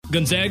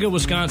Gonzaga,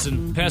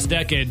 Wisconsin, past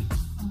decade,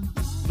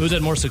 who's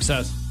had more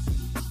success?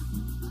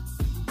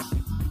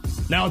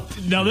 Now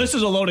this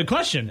is a loaded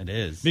question. It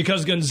is.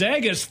 Because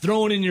Gonzaga's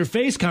thrown in your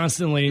face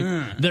constantly.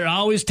 They're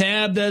always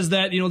tabbed as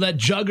that, that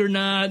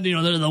juggernaut.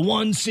 They're the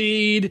 1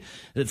 seed.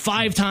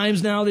 5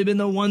 times now they've been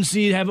the 1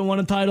 seed, haven't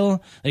won a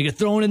title. They get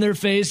thrown in their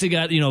face. They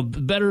got,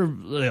 better,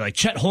 like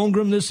Chet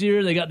Holmgren this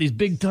year. They got these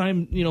big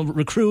time,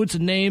 recruits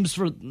and names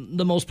for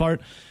the most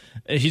part.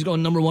 He's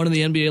going number 1 in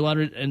the NBA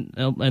lottery.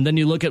 And then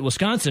you look at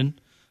Wisconsin,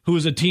 who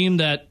is a team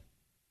that,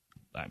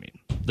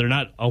 they're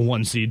not a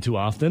 1 seed too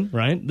often,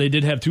 right? They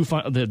did have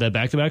that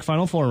back-to-back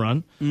Final Four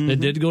run. Mm-hmm. They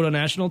did go to a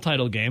national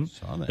title game.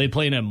 They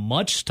play in a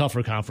much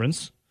tougher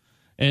conference.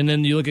 And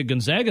then you look at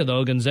Gonzaga,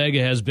 though.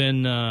 Gonzaga has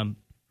been,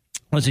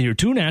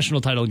 2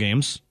 national title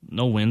games.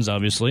 No wins,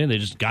 obviously. They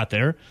just got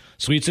there.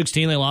 Sweet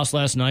 16, they lost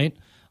last night.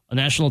 A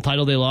national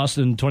title they lost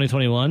in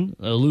 2021.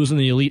 Losing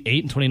the Elite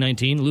 8 in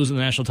 2019. Losing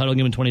the national title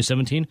game in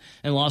 2017.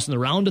 And lost in the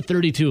round of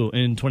 32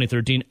 in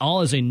 2013.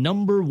 All as a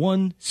number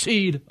 1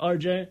 seed,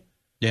 RJ.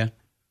 Yeah.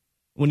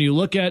 When you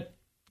look at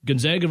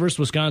Gonzaga versus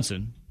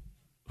Wisconsin,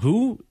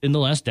 who in the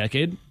last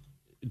decade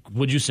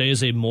would you say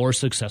is a more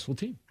successful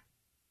team?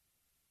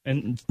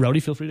 And Rowdy,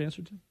 feel free to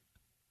answer too.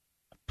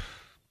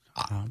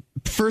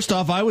 First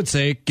off, I would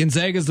say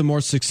Gonzaga is the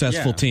more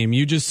successful team.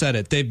 You just said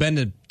it. They've been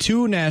to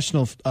 2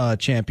 national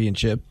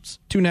championships,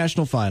 2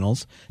 national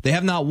finals. They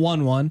have not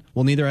won one.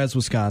 Well, neither has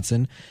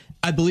Wisconsin.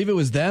 I believe it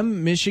was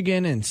them,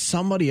 Michigan, and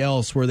somebody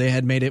else where they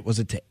had made it, was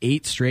it to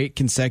 8 straight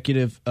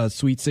consecutive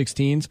Sweet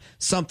 16s?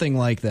 Something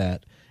like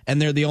that.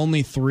 And they're the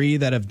only 3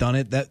 that have done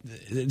it.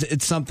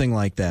 It's something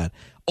like that.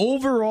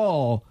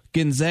 Overall,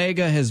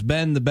 Gonzaga has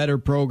been the better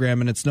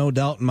program, and it's no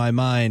doubt in my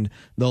mind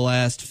the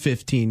last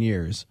 15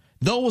 years.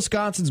 Though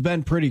Wisconsin's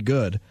been pretty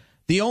good.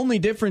 The only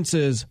difference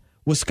is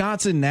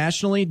Wisconsin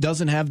nationally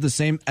doesn't have the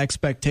same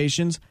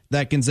expectations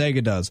that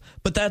Gonzaga does.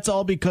 But that's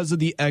all because of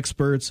the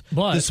experts,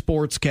 the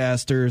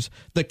sportscasters,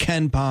 the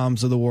Ken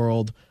Palms of the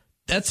world.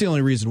 That's the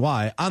only reason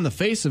why. On the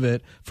face of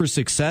it, for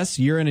success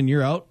year in and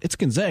year out, it's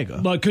Gonzaga.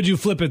 But could you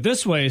flip it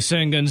this way,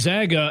 saying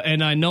Gonzaga,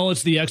 and I know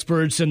it's the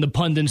experts and the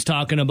pundits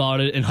talking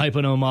about it and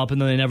hyping them up,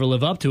 and then they never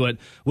live up to it.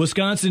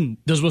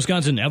 Does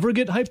Wisconsin ever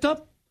get hyped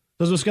up?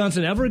 Does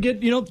Wisconsin ever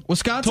get,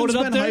 Wisconsin's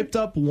been hyped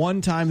up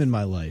one time in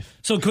my life.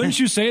 So couldn't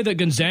you say that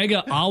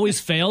Gonzaga always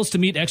fails to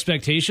meet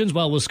expectations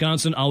while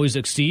Wisconsin always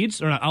exceeds,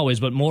 or not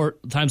always, but more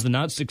times than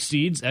not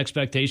exceeds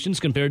expectations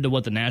compared to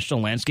what the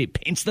national landscape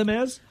paints them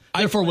as?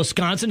 Therefore,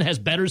 Wisconsin has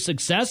better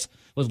success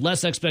with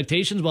less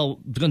expectations while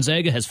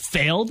Gonzaga has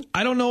failed?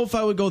 I don't know if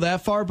I would go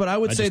that far, but I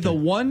would say the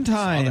one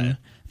time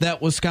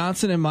that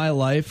Wisconsin in my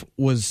life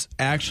was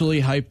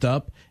actually hyped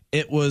up,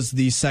 it was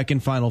the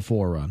second Final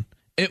Four run.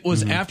 It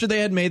was after they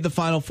had made the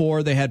Final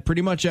Four. They had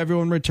pretty much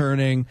everyone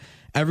returning.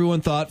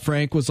 Everyone thought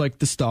Frank was like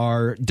the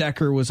star.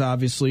 Decker was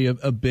obviously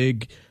a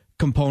big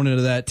component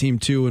of that team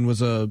too, and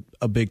was a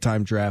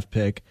big-time draft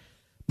pick.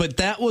 But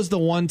that was the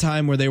one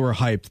time where they were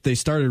hyped. They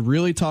started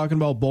really talking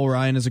about Bo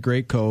Ryan as a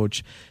great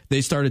coach.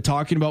 They started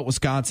talking about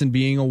Wisconsin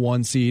being a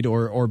 1 seed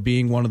or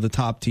being one of the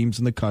top teams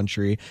in the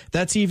country.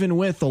 That's even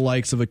with the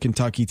likes of a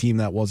Kentucky team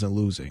that wasn't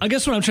losing. I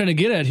guess what I'm trying to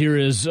get at here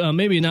is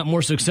maybe not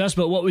more success,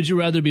 but what would you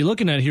rather be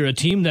looking at here? A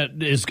team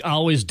that is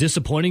always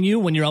disappointing you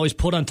when you're always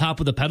put on top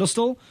of the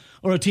pedestal?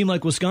 Or a team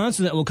like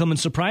Wisconsin that will come and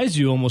surprise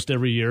you almost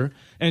every year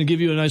and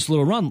give you a nice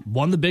little run?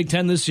 Won the Big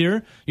Ten this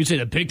year. You'd say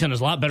the Big Ten is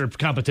a lot better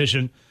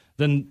competition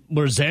than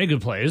where Zaga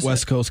plays.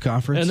 West Coast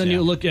Conference. And then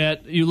you look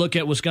at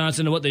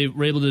Wisconsin and what they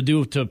were able to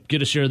do to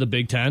get a share of the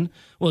Big Ten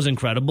was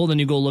incredible. Then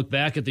you go look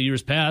back at the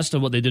years past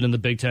and what they did in the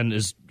Big Ten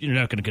is, you're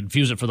not going to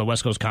confuse it for the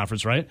West Coast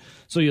Conference, right?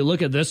 So you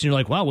look at this and you're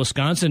like, wow,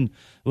 Wisconsin's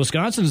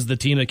the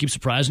team that keeps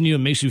surprising you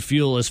and makes you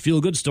feel this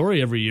feel-good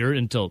story every year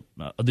until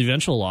the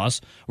eventual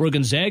loss. Where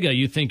Gonzaga,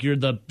 you think you're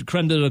the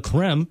creme de la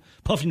creme,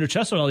 puffing your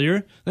chest out all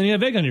year, then you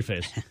have egg on your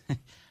face.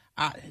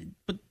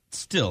 But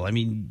still,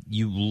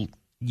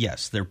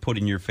 yes, they're put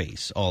in your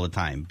face all the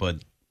time,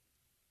 but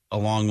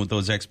along with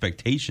those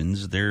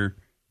expectations, they're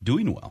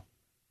doing well.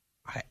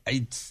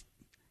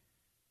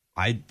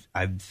 I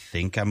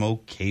think I'm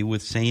okay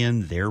with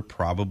saying they're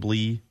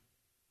probably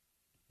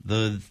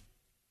It's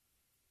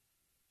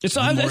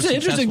an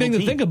interesting thing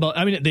to think about.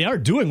 I mean, they are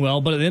doing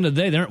well, but at the end of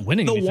the day, they aren't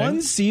winning anything. The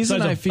one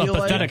season I feel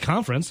a pathetic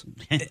conference.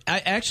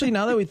 Actually,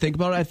 now that we think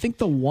about it, I think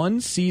the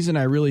one season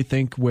I really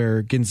think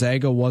where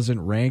Gonzaga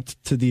wasn't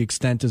ranked to the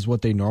extent as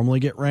what they normally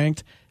get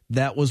ranked,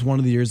 that was one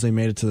of the years they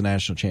made it to the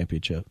national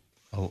championship.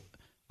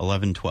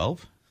 11-12?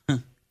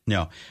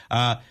 No.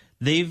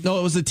 It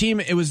was the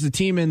team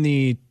in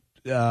the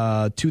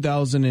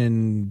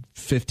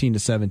 2015 to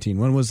 17.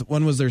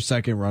 When was their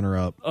second runner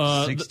up?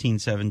 16,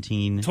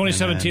 17.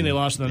 2017 they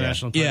lost in the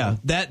national title. Yeah,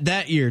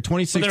 that year,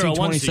 2016,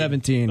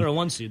 2017. They're a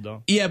 1 seed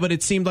though. Yeah, but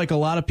it seemed like a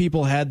lot of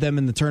people had them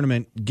in the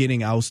tournament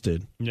getting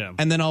ousted. Yeah.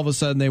 And then all of a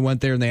sudden they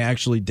went there and they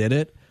actually did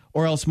it.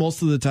 Or else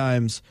most of the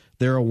times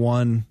they're a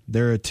 1,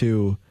 they're a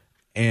 2,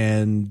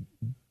 and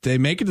they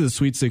make it to the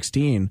Sweet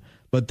 16,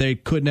 but they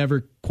could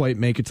never quite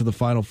make it to the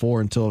Final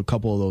Four until a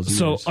couple of those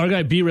years. So our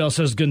guy B-Rail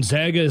says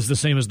Gonzaga is the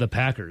same as the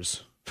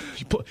Packers.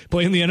 You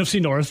play in the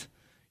NFC North.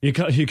 You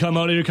come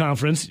out of your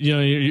conference. You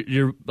know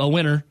you're a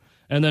winner,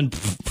 and then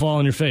fall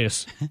on your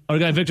face. Our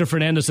guy Victor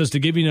Fernandez says, to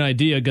give you an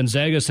idea,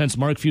 Gonzaga, since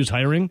Mark Few's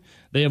hiring,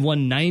 they have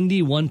won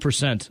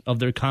 91% of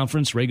their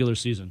conference regular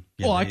season.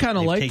 Yeah, I kind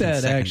of like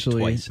that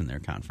actually. Twice in their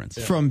conference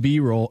from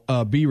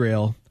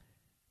B-Rail.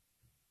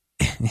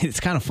 It's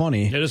kind of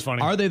funny. It is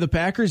funny. Are they the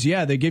Packers?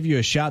 Yeah, they give you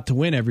a shot to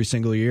win every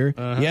single year.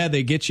 Yeah,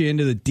 they get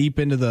you deep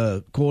into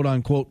the quote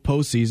unquote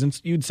postseason.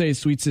 You'd say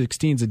Sweet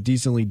 16 is a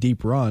decently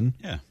deep run.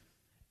 Yeah.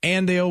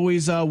 And they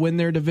always win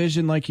their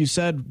division, like you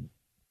said.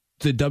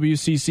 The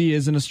WCC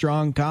isn't a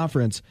strong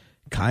conference.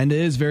 Kind of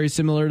is very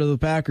similar to the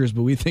Packers,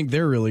 but we think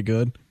they're really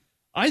good.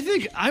 I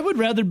think I would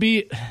rather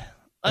be...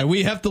 And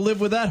we have to live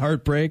with that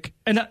heartbreak.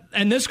 And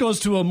this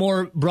goes to a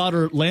more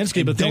broader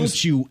landscape of things.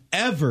 Don't you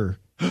ever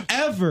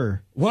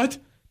what?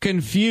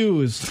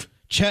 confuse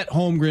Chet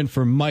Holmgren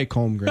for Mike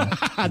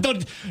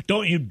Holmgren.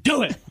 Don't you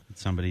do it. Did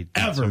somebody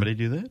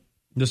do that?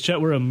 Does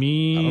Chet wear a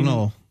mean... I don't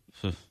know.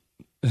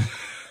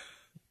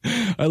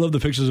 I love the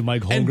pictures of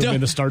Mike Holmgren in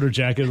the starter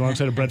jacket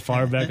alongside of Brett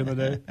Favre back in the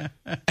day.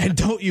 And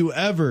don't you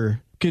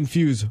ever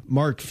confuse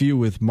Mark Few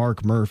with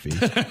Mark Murphy.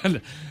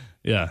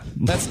 Yeah.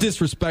 That's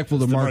disrespectful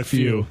to Mark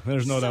Few.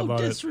 There's no doubt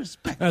about it.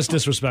 That's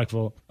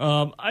disrespectful.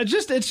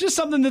 It's just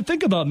something to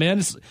think about,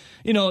 man.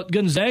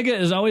 Gonzaga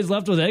is always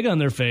left with egg on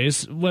their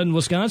face. When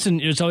Wisconsin,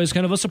 it's always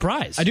kind of a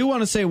surprise. I do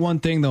want to say one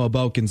thing though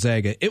about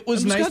Gonzaga. It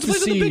was nice to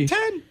see the Big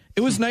Ten. It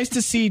was nice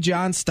to see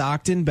John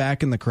Stockton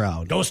back in the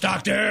crowd. Go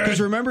Stockton!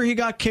 Because remember he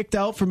got kicked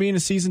out for being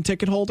a season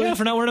ticket holder? Yeah,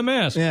 for not wearing a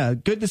mask. Yeah,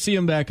 good to see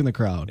him back in the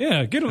crowd.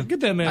 Yeah, get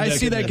that man I back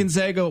see in that there.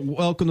 Gonzaga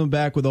welcomed him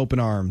back with open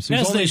arms.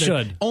 Yes, they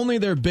should. Only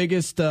their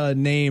biggest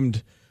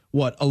named,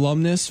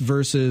 alumnus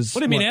versus...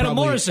 What do you mean, Adam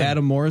Morrison?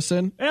 Adam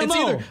Morrison?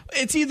 Amo.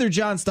 It's either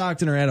John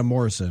Stockton or Adam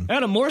Morrison.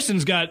 Adam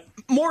Morrison's got...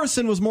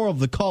 Morrison was more of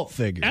the cult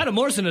figure. Adam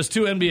Morrison has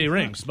 2 NBA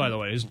rings, by the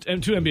way.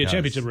 And 2 NBA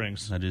championship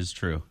rings. That is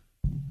true.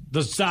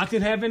 Does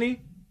Stockton have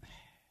any?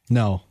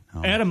 No.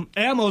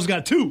 Amo's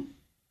got 2.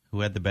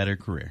 Who had the better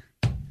career?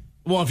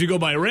 Well, if you go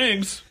by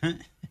rings,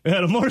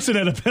 Adam Morrison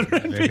had a better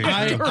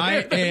NBA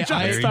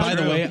career. By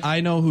the way,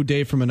 I know who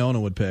Dave from Monona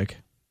would pick.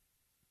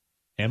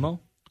 Amo?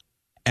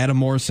 Adam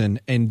Morrison,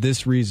 and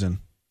this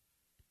reason.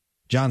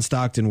 John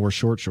Stockton wore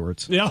short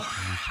shorts. Yeah.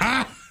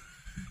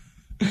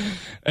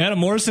 Adam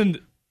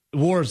Morrison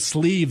wore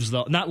sleeves,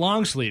 though. Not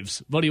long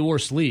sleeves, but he wore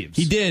sleeves.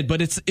 He did,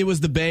 but it was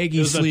the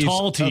baggy sleeves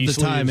tall of the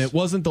time. It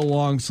wasn't the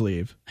long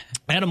sleeve.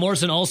 Adam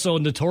Morrison also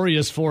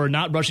notorious for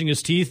not brushing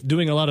his teeth,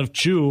 doing a lot of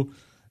chew,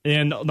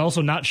 and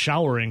also not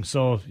showering.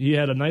 So he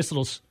had a nice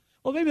little...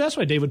 Well, maybe that's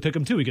why Dave would pick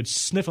him, too. He could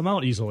sniff him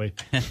out easily.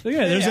 I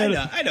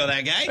know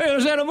that guy. Hey,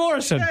 there's Adam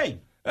Morrison.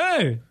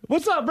 Hey,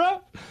 what's up,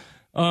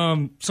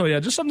 bro? So, yeah,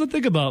 just something to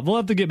think about. We'll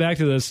have to get back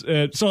to this.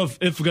 So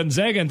if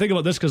Gonzaga, and think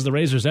about this because the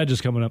Razor's Edge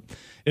is coming up,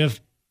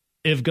 if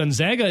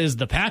Gonzaga is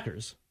the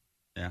Packers,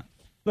 yeah,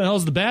 the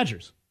hell's the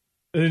Badgers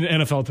in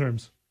NFL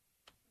terms?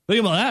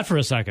 Think about that for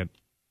a second.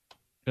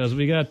 Because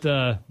we got,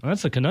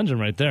 that's a conundrum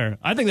right there.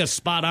 I think that's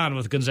spot on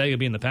with Gonzaga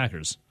being the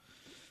Packers.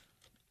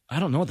 I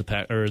don't know what the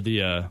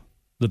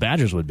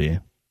Badgers would be.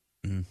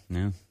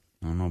 No,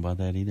 I don't know about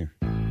that either.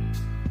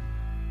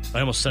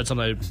 I almost said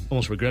something I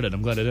almost regretted.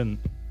 I'm glad I didn't.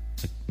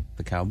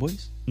 The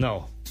Cowboys?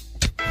 No.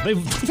 They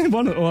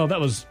won. Well, that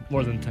was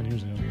more than 10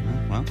 years ago.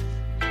 Well.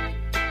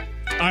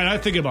 All right, I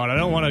think about it. I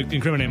don't want to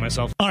incriminate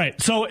myself. All right,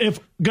 so if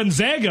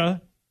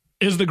Gonzaga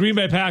is the Green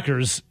Bay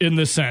Packers in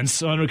this sense,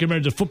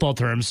 compared to football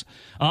terms,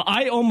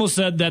 I almost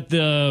said that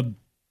the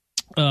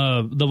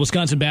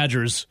Wisconsin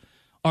Badgers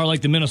are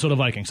like the Minnesota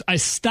Vikings. I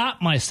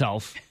stopped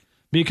myself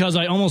because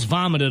I almost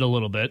vomited a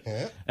little bit,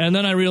 and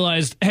then I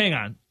realized, hang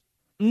on.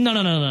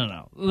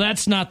 No.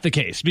 That's not the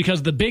case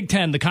because the Big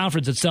Ten, the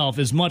conference itself,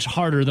 is much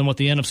harder than what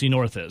the NFC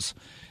North is.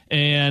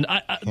 And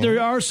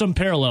there are some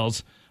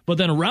parallels. But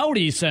then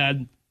Rowdy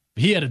said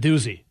he had a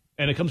doozy,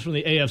 and it comes from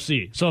the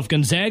AFC. So if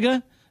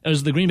Gonzaga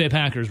is the Green Bay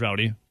Packers,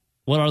 Rowdy,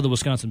 what are the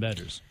Wisconsin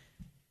Badgers?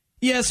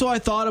 Yeah, so I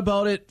thought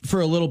about it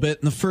for a little bit,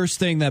 and the first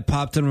thing that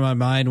popped into my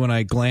mind when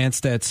I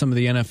glanced at some of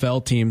the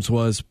NFL teams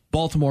was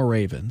Baltimore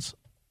Ravens.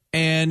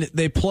 And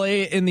they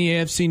play in the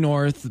AFC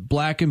North,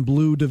 black and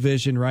blue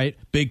division, right?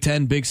 Big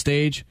Ten, big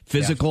stage,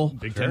 physical. Yeah,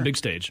 Big Ten, big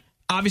stage.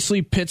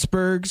 Obviously,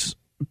 Pittsburgh's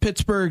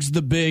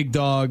the big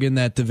dog in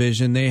that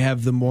division. They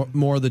have the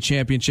more of the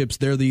championships.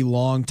 They're the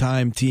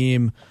long-time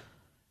team.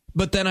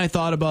 But then I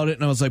thought about it,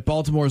 and I was like,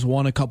 Baltimore's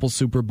won a couple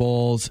Super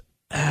Bowls.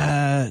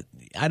 I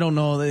don't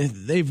know.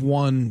 They've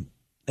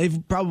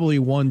probably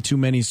won too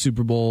many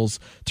Super Bowls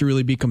to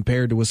really be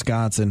compared to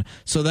Wisconsin.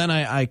 So then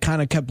I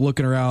kind of kept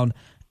looking around.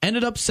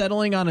 Ended up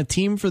settling on a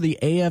team for the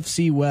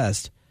AFC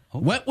West.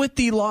 Went with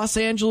the Los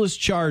Angeles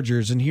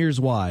Chargers, and here's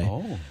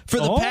why. For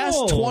the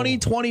past 20,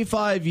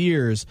 25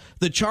 years,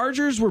 the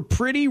Chargers were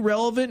pretty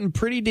relevant and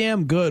pretty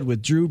damn good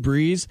with Drew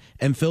Brees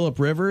and Phillip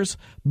Rivers,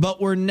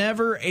 but were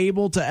never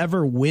able to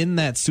ever win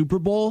that Super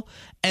Bowl.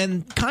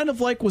 And kind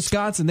of like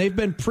Wisconsin, they've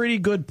been pretty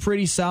good,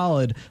 pretty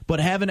solid, but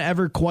haven't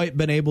ever quite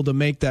been able to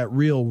make that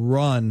real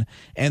run.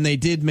 And they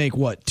did make,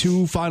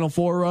 2 Final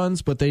Four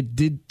runs, but they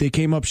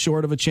came up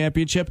short of a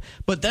championship.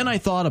 But then I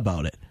thought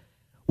about it.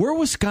 We're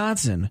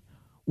Wisconsin.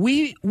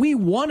 We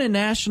won a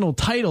national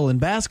title in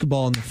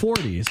basketball in the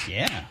 40s.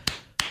 Yeah.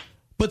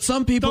 But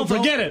some people don't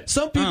forget it.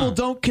 Some people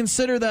don't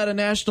consider that a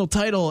national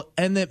title,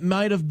 and it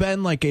might have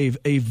been like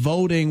a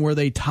voting where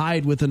they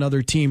tied with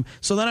another team.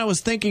 So then I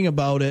was thinking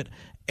about it,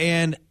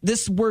 and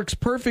this works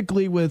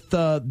perfectly with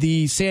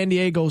the San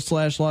Diego /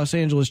 Los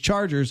Angeles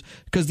Chargers,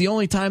 because the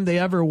only time they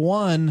ever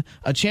won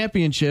a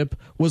championship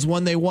was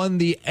when they won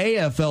the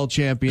AFL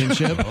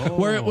championship,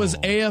 where it was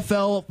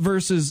AFL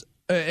versus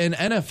in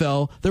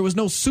NFL. There was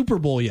no Super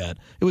Bowl yet.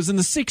 It was in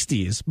the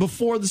 60s,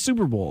 before the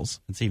Super Bowls.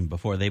 It's even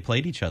before they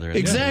played each other.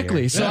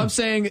 Exactly. So I'm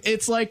saying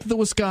it's like the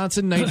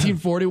Wisconsin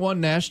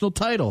 1941 national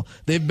title.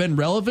 They've been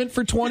relevant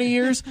for 20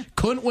 years,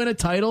 couldn't win a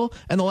title,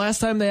 and the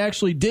last time they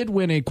actually did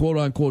win a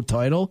quote-unquote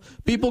title,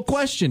 people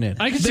question it.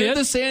 I can see They're it.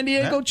 the San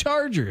Diego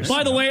Chargers.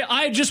 By the way,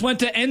 I just went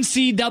to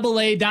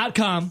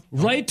NCAA.com,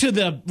 right to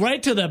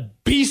the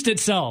beast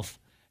itself.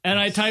 And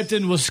I typed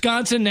in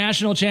Wisconsin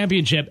National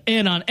Championship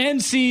in on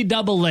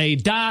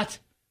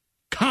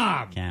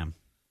NCAA.com.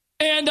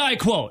 And I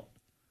quote,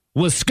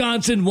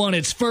 Wisconsin won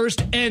its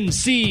first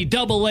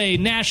NCAA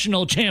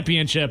National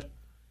Championship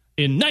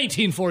in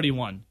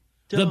 1941.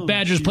 The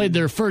Badgers played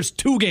their first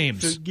 2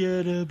 games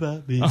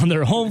on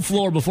their home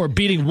floor before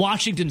beating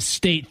Washington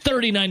State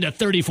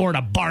 39-34 in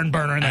a barn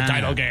burner in the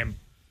title game.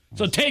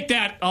 So take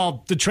that,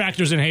 all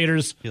detractors and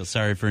haters. Feel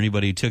sorry for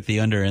anybody who took the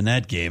under in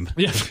that game.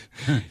 Yeah.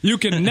 You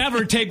can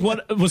never take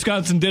what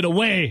Wisconsin did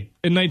away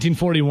in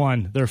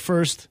 1941, their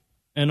first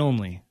and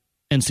only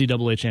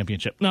NCAA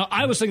championship. Now,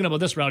 I was thinking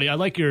about this, Rowdy. I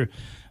like your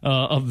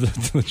of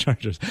the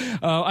Chargers.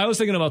 I was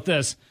thinking about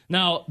this.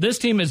 Now, this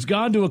team has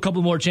gone to a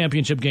couple more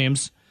championship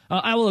games.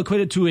 I will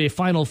equate it to a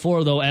Final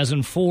Four, though, as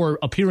in 4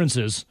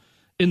 appearances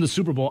in the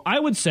Super Bowl.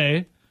 I would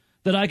say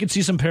that I could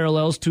see some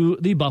parallels to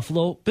the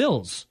Buffalo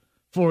Bills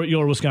for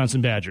your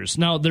Wisconsin Badgers.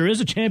 Now, there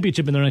is a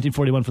championship in there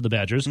 1941 for the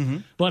Badgers,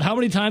 but how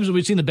many times have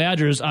we seen the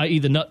Badgers, i.e.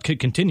 the nut kick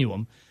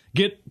continuum,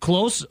 get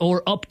close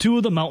or up to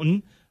the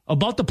mountain,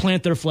 about to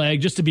plant their flag,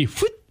 just to be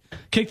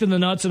kicked in the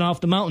nuts and off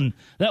the mountain?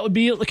 That would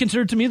be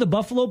considered to me the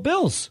Buffalo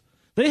Bills.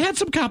 They had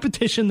some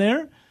competition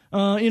there,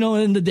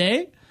 in the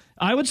day.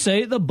 I would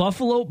say the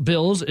Buffalo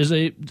Bills is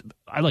I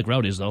like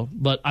Rowdy's though,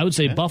 but I would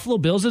say Buffalo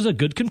Bills is a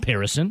good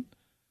comparison.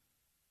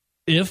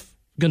 If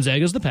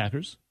Gonzaga's the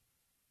Packers,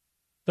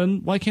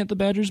 then why can't the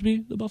Badgers be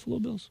the Buffalo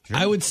Bills? Sure.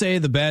 I would say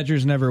the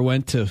Badgers never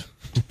went to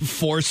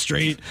 4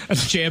 straight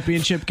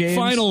championship games.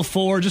 Final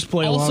 4, just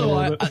play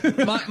along.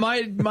 Also,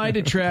 my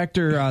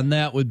detractor on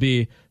that would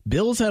be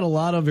Bills had a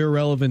lot of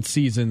irrelevant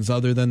seasons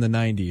other than the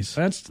 90s.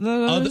 That's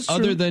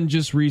other than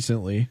just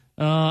recently.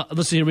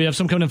 Let's see here. We have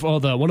some coming in for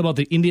what about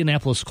the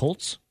Indianapolis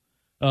Colts?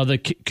 The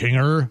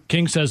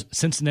King says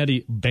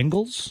Cincinnati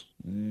Bengals.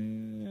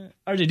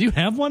 RJ, do you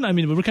have one? I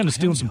mean, we're kind of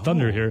stealing some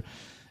thunder here.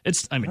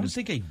 I don't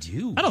think I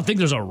do. I don't think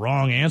there's a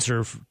wrong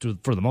answer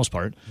for the most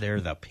part. They're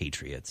the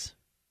Patriots.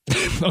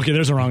 Okay,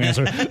 there's a wrong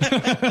answer.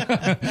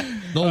 The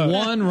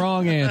one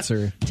wrong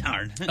answer.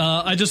 Darn.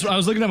 I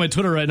was looking at my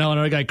Twitter right now, and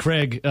our guy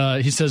Craig,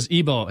 he says,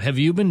 Ebo, have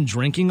you been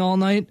drinking all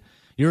night?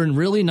 You're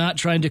really not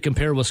trying to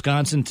compare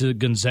Wisconsin to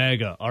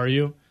Gonzaga, are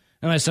you?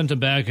 And I sent him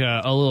back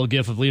a little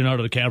gif of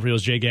Leonardo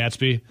DiCaprio's Jay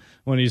Gatsby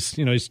when he's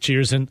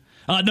cheersing.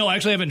 No,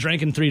 actually, I haven't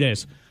drank in 3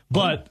 days.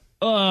 But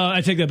I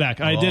take that back.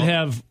 I did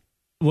have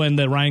when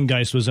the Ryan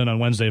Geist was in on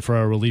Wednesday for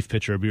our relief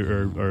pitcher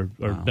or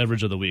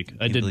beverage of the week.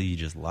 I did. You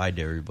just lied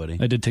to everybody.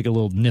 I did take a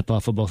little nip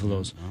off of both of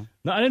those.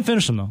 No, I didn't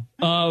finish them though.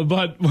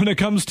 But when it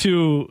comes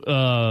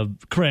to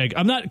Craig,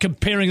 I'm not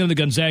comparing them to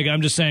Gonzaga.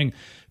 I'm just saying,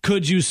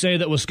 could you say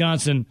that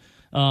Wisconsin?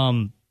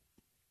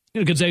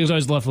 Gonzaga's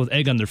always left with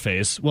egg on their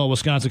face. Well,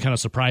 Wisconsin kind of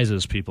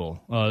surprises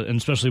people, and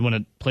especially when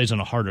it plays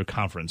in a harder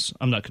conference.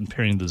 I'm not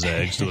comparing the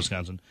Zags to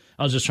Wisconsin.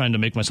 I was just trying to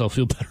make myself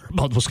feel better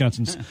about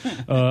Wisconsin's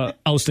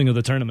ousting of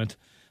the tournament.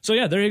 So,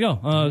 yeah, there you go.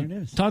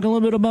 Talking a little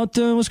bit about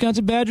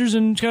Wisconsin Badgers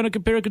and kind of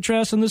compare and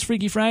contrast on this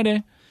Freaky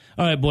Friday.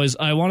 All right, boys,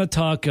 I want to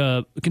talk,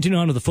 continue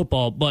on to the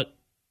football, but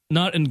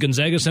not in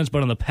Gonzaga's sense,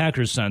 but on the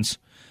Packers' sense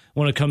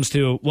when it comes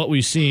to what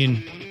we've seen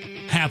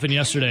happen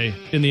yesterday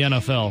in the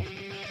NFL.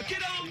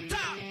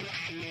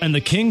 And the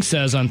King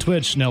says on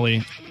Twitch,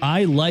 Nelly,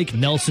 I like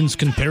Nelson's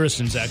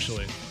comparisons,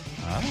 actually.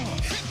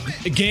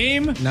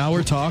 Game. Now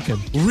we're talking.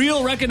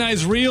 Real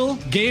recognize real.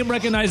 Game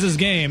recognizes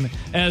game.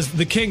 As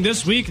the King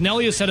this week,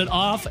 Nelly has said it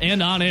off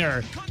and on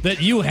air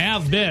that you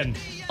have been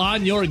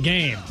on your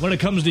game when it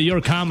comes to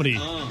your comedy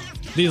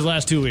these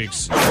last 2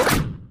 weeks.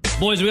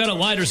 Boys, we got a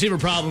wide receiver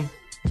problem.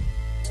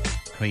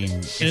 I mean,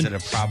 is it a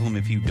problem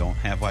if you don't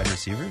have wide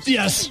receivers?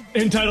 Yes,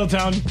 in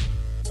Titletown.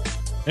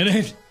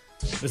 And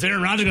Is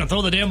Aaron Rodgers going to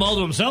throw the damn ball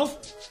to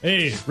himself?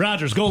 Hey,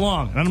 Rodgers, go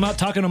long. And I'm not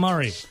talking to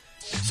Mari.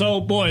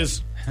 So,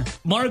 boys,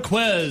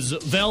 Marquez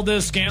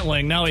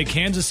Valdes-Scantling, now a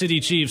Kansas City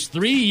Chiefs,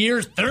 3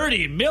 years,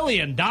 $30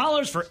 million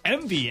for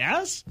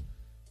MVS?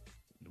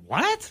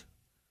 What?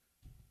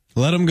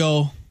 Let him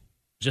go.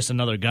 Just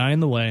another guy in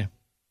the way.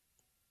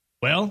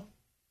 Well,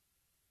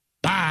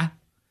 bye.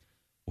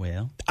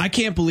 Well, I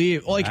can't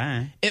believe,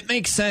 it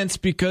makes sense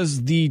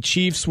because the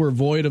Chiefs were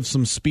void of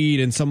some speed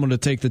and someone to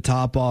take the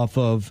top off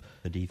of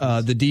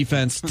the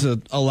defense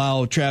to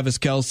allow Travis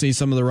Kelce,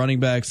 some of the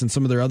running backs, and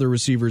some of their other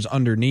receivers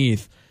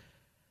underneath.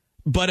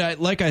 But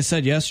like I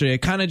said yesterday,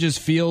 it kind of just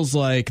feels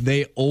like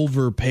they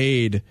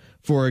overpaid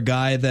for a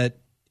guy that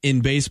in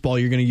baseball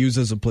you're going to use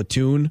as a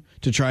platoon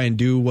to try and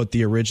do what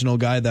the original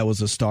guy that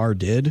was a star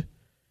did.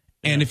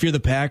 And if you're the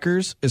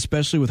Packers,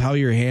 especially with how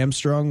you're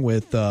hamstrung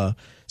with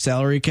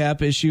salary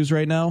cap issues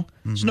right now,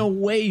 there's no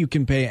way you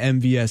can pay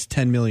MVS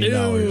 $10 million.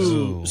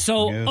 Ew.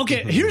 So,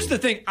 okay, here's the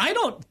thing. I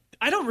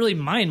don't really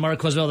mind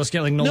Marquez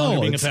Valdes-Scantling no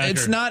longer being a Packer.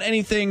 It's not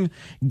anything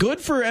good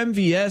for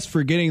MVS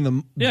for getting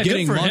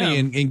money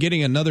and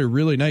getting another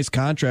really nice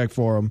contract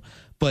for him.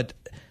 But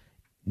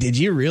did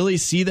you really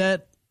see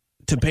that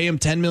to pay him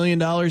 $10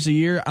 million a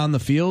year on the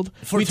field?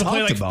 We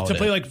talked about it. To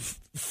play like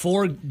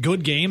 4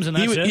 good games and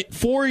that's it?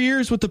 4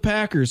 years with the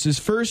Packers. His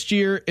first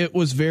year, it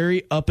was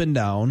very up and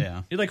down.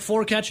 Yeah. He had like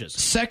 4 catches.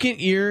 Second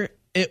year,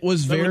 it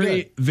was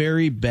very,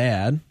 very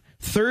bad.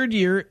 Third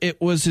year, it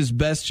was his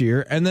best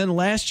year. And then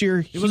last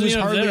year, he was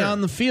hardly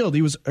on the field.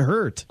 He was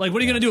hurt. Like,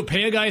 what are you going to do?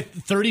 Pay a guy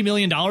 $30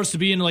 million to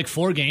be in like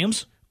 4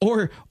 games?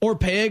 Or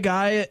pay a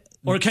guy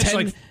or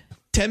catch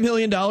 $10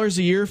 million a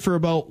year for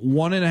about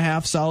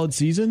 1.5 solid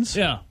seasons?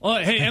 Yeah.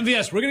 Hey,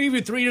 MVS, we're going to give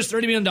you 3 years,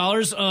 $30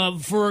 million.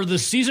 For the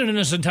season in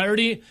its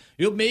entirety,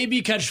 you'll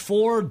maybe catch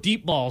 4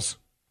 deep balls,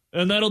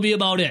 and that'll be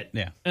about it.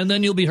 Yeah. And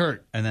then you'll be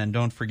hurt. And then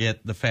don't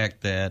forget the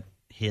fact that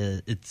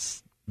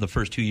it's the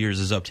first 2 years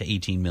is up to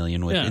 $18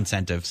 million with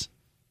incentives.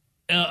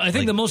 I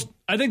think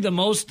the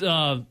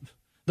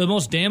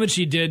most damage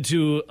he did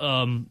to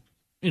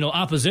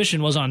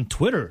opposition was on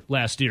Twitter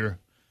last year,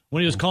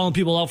 when he was calling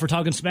people out for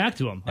talking smack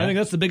to him. I think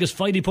that's the biggest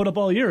fight he put up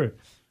all year,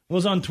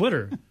 was on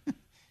Twitter.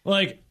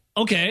 Like,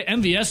 okay,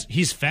 MVS,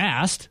 he's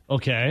fast,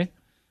 okay.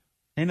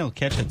 And he'll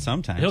catch it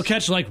sometimes. He'll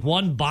catch like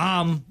 1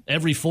 bomb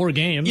every 4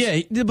 games.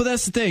 Yeah, but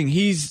that's the thing.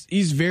 He's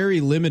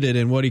very limited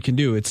in what he can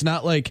do. It's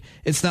not like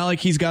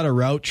he's got a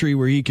route tree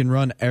where he can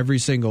run every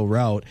single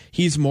route.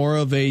 He's more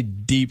of a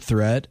deep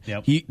threat.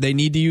 Yep. They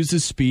need to use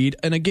his speed.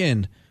 And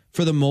again,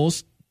 for the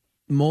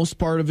most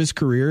part of his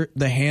career,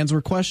 the hands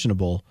were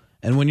questionable.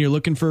 And when you're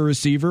looking for a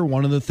receiver,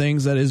 one of the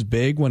things that is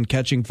big when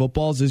catching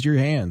footballs is your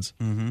hands.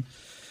 Mm-hmm.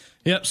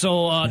 Yep.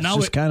 So now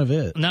that's kind of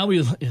it. That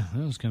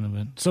was kind of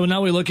it. So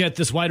now we look at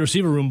this wide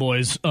receiver room,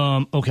 boys.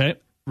 Okay,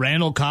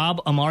 Randall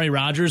Cobb, Amari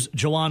Rodgers,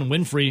 Juwan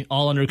Winfrey,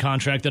 all under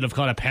contract that have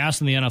caught a pass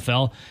in the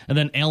NFL, and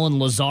then Allen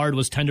Lazard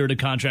was tendered a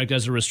contract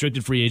as a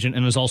restricted free agent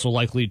and is also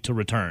likely to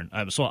return.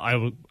 So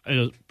I'm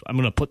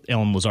going to put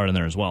Allen Lazard in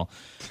there as well.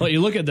 But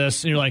you look at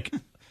this and you're like, all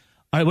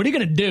right, what are you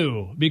going to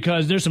do?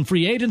 Because there's some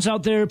free agents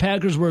out there.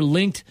 Packers were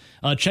linked,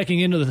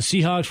 checking into the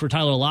Seahawks for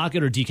Tyler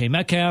Lockett or DK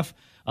Metcalf.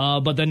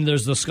 But then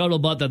there's the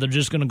scuttlebutt that they're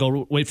just going to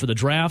go wait for the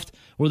draft,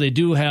 where they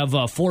do have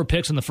 4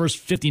 picks in the first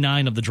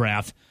 59 of the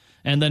draft.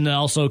 And then they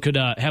also could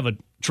have a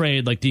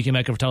trade like DK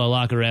Metcalf for Tyler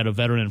Lockett or add a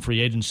veteran in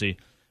free agency.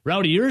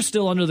 Rowdy, you're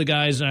still under the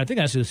guys, and I think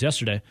I asked you this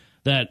yesterday,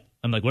 that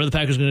I'm like, what are the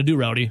Packers going to do,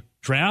 Rowdy?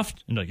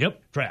 Draft? And like,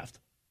 yep, draft.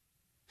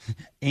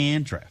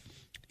 And draft.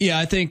 Yeah,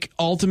 I think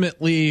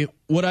ultimately,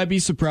 would I be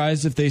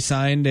surprised if they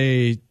signed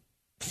a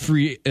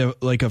free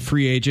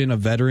agent, a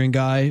veteran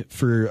guy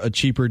for a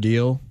cheaper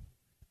deal?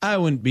 I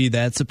wouldn't be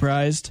that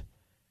surprised.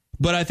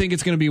 But I think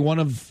it's going to be one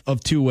of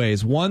 2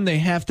 ways. One, they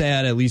have to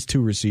add at least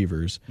 2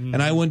 receivers. Mm-hmm.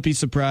 And I wouldn't be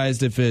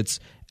surprised if it's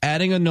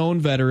adding a known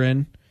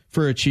veteran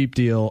for a cheap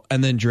deal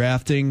and then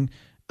drafting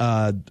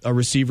a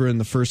receiver in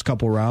the first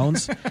couple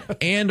rounds.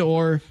 And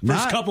or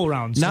couple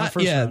rounds.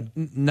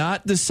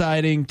 Not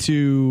deciding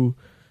to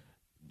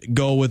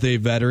go with a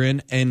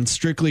veteran and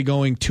strictly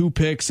going 2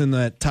 picks in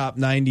that top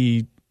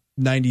 90,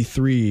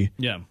 93.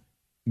 Yeah.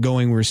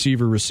 Going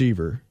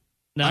receiver.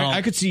 Now,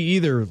 I could see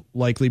either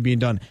likely being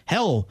done.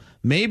 Hell,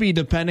 maybe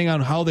depending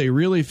on how they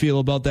really feel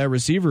about that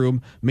receiver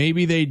room,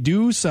 maybe they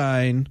do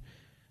sign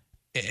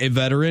a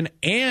veteran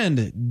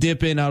and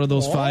dip in out of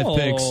those 5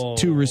 picks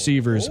 2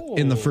 receivers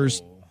in the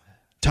first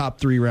top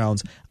 3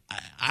 rounds.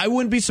 I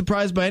wouldn't be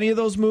surprised by any of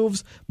those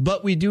moves,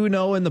 but we do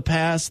know in the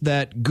past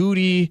that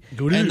Goody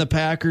and the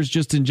Packers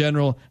just in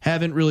general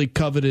haven't really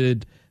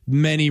coveted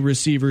many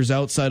receivers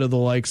outside of the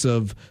likes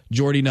of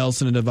Jordy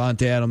Nelson and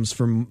Devontae Adams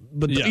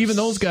even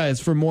those guys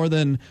for more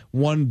than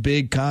 1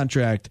 big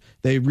contract,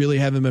 they really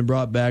haven't been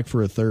brought back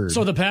for a third.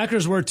 So the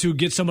Packers were to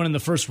get someone in the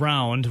first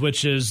round,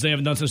 which is they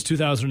haven't done since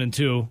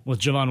 2002 with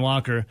Javon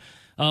Walker.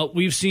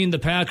 We've seen the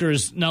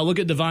Packers now look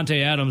at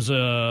Devontae Adams,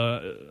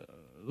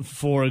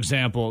 for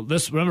example.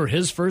 Remember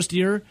his first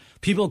year,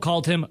 people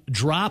called him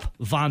Drop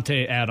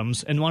Vontae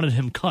Adams and wanted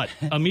him cut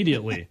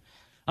immediately.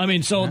 I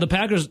mean, so the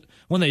Packers,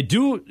 when they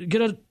do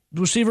get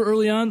receiver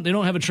early on, they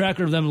don't have a track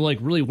record of them like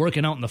really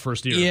working out in the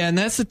first year. Yeah, and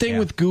that's the thing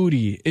with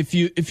Goody. If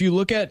you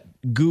look at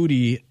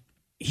Goody,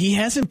 he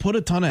hasn't put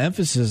a ton of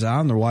emphasis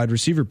on the wide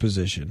receiver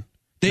position.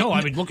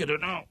 Look at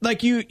it now.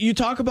 Like you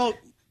talk about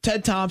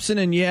Ted Thompson,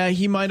 and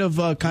he might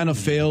have kind of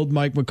failed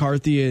Mike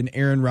McCarthy and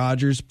Aaron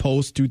Rodgers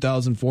post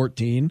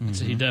 2014.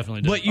 So he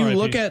definitely did. But you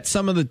look at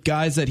some of the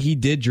guys that he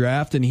did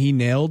draft and he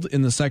nailed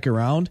in the second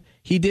round.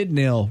 He did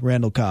nail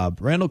Randall Cobb.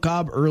 Randall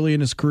Cobb early in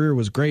his career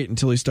was great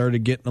until he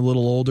started getting a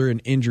little older and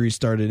injuries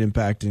started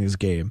impacting his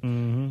game.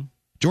 Mm-hmm.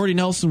 Jordy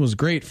Nelson was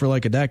great for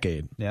like a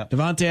decade. Yeah.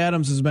 Devontae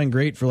Adams has been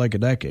great for like a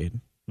decade.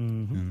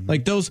 Mm-hmm.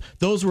 Like those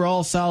were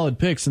all solid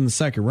picks in the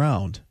second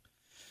round.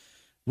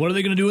 What are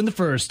they going to do in the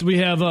first? We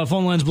have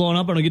phone lines blowing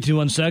up. I'm going to get to you in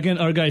 1 second.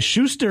 Our guy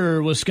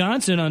Schuster,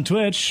 Wisconsin on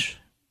Twitch.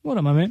 What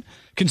am I, man?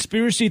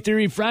 Conspiracy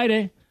Theory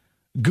Friday.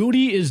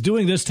 Goody is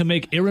doing this to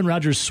make Aaron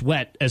Rodgers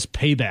sweat as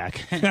payback.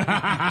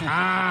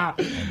 I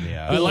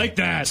like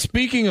that.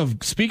 Speaking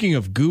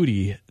of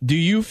Goody, do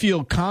you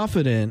feel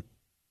confident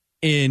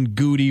in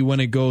Goody when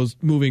it goes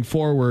moving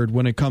forward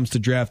when it comes to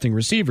drafting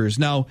receivers?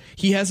 Now,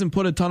 he hasn't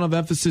put a ton of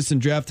emphasis in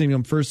drafting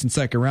them first and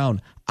second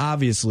round.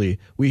 Obviously,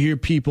 we hear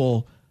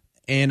people,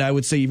 and I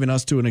would say even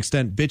us to an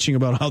extent, bitching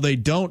about how they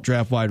don't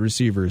draft wide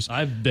receivers.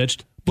 I've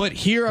bitched. But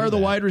here are the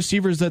wide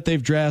receivers that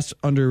they've drafted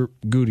under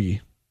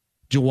Goody.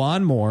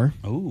 Jawan Moore.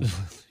 Oh,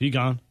 He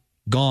gone.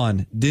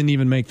 Gone. Didn't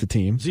even make the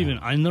team. Is he even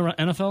in the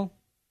NFL?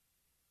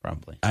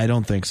 probably I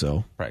don't think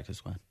so. practice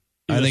squad.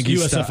 I think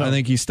he's USFL. I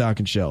think he's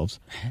stocking shelves.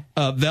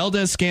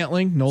 Valdez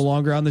Scantling no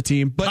longer on the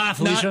team, but Hi,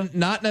 Felicia.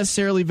 not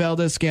necessarily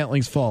Valdez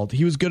Scantling's fault.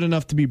 He was good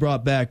enough to be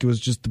brought back. It was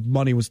just the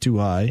money was too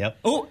high.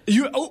 Yep.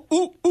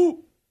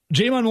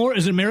 Jamon Moore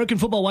is an American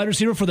football wide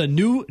receiver for the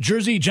New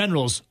Jersey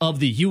Generals of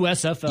the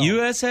USFL.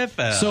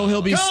 USFL. So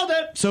Called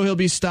it. he'll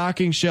be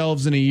stocking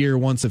shelves in a year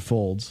once it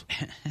folds.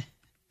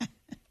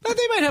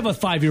 They might have a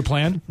 5-year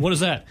plan. What is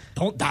that?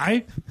 Don't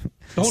die?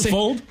 Don't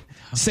fold?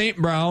 St.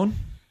 Brown.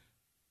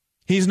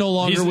 He's no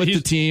longer with the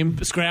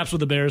team. Scraps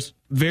with the Bears.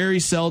 Very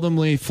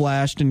seldomly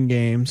flashed in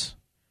games.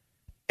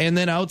 And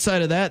then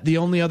outside of that, the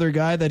only other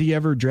guy that he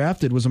ever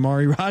drafted was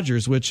Amari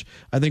Rodgers, which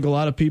I think a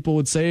lot of people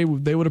would say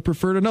they would have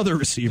preferred another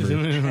receiver.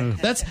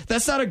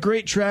 That's not a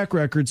great track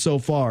record so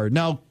far.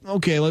 Now,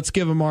 okay, let's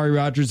give Amari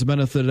Rodgers the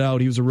benefit of the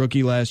doubt. He was a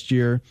rookie last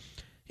year.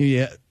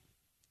 He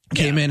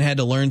came in, had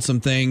to learn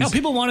some things. No,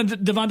 people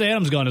wanted Devontae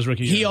Adams gone as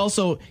rookie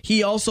year.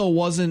 He also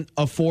wasn't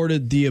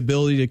afforded the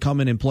ability to come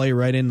in and play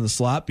right in the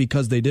slot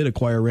because they did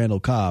acquire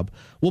Randall Cobb.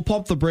 We'll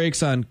pump the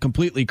brakes on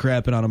completely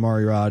crapping on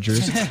Amari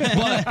Rodgers,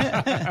 but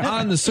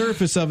on the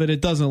surface of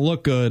it doesn't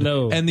look good.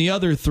 No. And the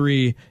other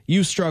three,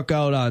 you struck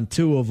out on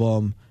 2 of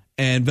them,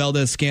 and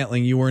Valdez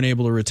Scantling you weren't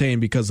able to retain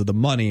because of the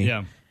money.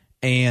 Yeah.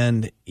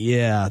 And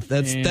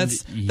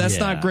that's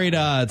not great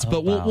odds,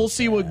 but we'll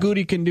see what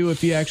Goody can do if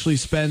he actually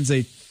spends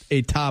a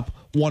top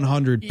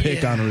 100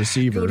 pick on a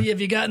receiver. Goody,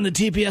 have you gotten the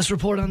TPS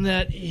report on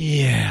that?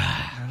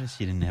 Yeah. Notice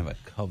he didn't have a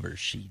cover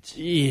sheet.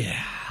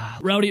 Yeah.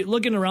 Rowdy,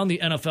 looking around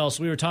the NFL,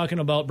 so we were talking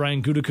about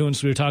Brian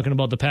Gutekunst. We were talking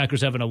about the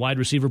Packers having a wide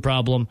receiver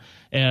problem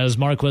as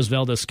Marquez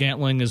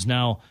Valdez-Scantling is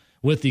now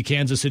with the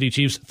Kansas City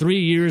Chiefs. 3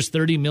 years,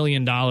 $30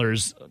 million.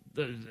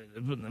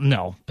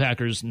 No.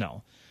 Packers,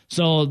 no.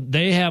 So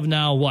they have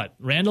now what?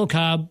 Randall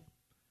Cobb,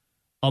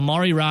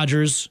 Amari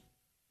Rodgers,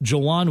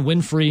 Juwan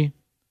Winfrey,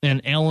 and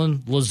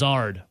Alan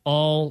Lazard,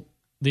 all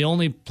the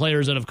only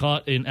players that have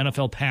caught an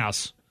NFL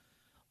pass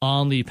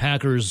on the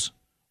Packers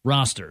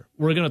roster.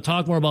 We're going to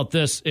talk more about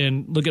this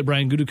and look at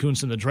Brian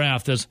Gutekunst in the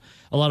draft, as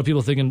a lot of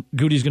people thinking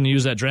Goody's going to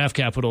use that draft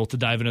capital to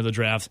dive into the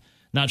draft.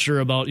 Not sure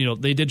about,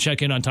 they did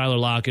check in on Tyler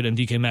Lockett and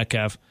DK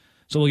Metcalf,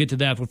 so we'll get to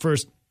that. But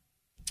first,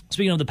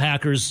 speaking of the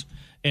Packers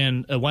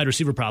and a wide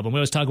receiver problem, we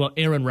always talk about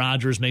Aaron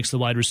Rodgers makes the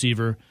wide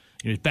receiver.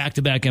 He's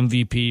back-to-back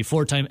MVP,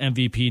 4-time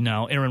MVP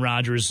now. Aaron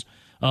Rodgers,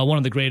 one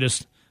of the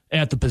greatest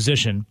at the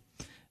position.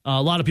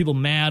 A lot of people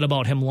mad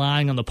about him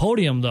lying on the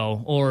podium,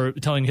 though, or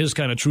telling his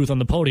kind of truth on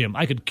the podium.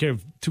 I could care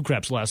 2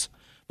 craps less.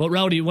 But,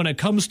 Rowdy, when it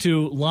comes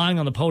to lying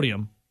on the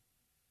podium,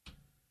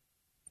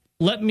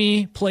 let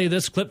me play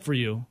this clip for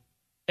you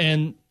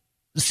and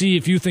see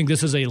if you think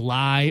this is a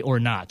lie or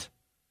not.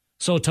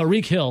 So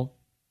Tyreek Hill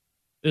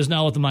is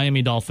now with the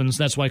Miami Dolphins.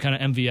 That's why kind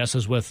of MVS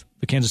is with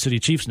the Kansas City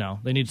Chiefs now.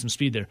 They need some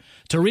speed there.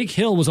 Tyreek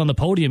Hill was on the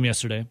podium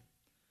yesterday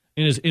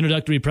in his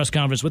introductory press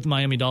conference with the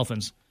Miami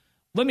Dolphins.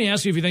 Let me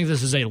ask you if you think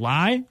this is a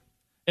lie,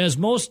 as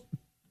most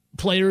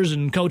players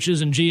and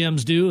coaches and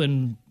GMs do,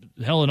 and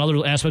hell, in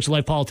other aspects of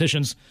life,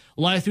 politicians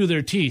lie through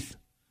their teeth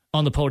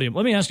on the podium.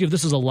 Let me ask you if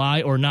this is a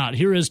lie or not.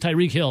 Here is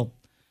Tyreek Hill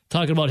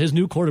talking about his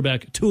new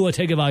quarterback, Tua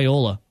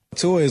Tagovailoa.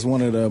 Tua is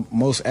one of the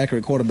most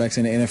accurate quarterbacks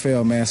in the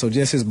NFL, man. So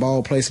just his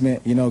ball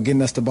placement,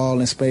 getting us the ball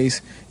in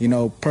space,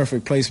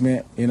 perfect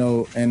placement,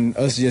 and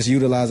us just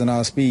utilizing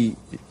our speed,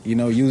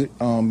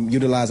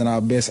 utilizing our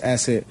best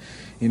asset,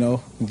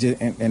 and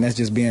that's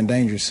just being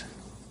dangerous.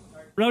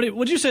 Rowdy,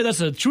 would you say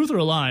that's a truth or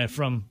a lie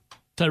from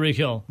Tyreek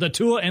Hill? That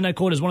Tua, and I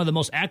quote, is one of the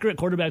most accurate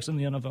quarterbacks in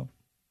the NFL?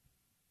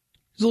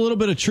 There's a little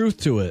bit of truth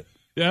to it.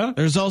 Yeah?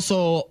 There's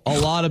also a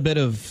lot of bit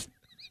of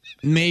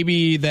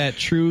maybe that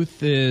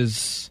truth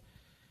is...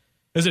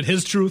 Is it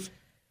his truth?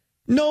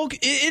 No,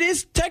 it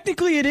is.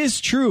 Technically, it is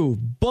true.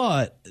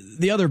 But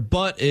the other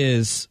but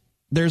is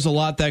there's a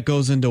lot that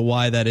goes into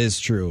why that is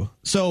true.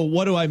 So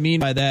what do I mean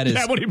by that is...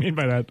 Yeah, what do you mean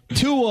by that?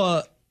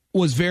 Tua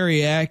was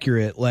very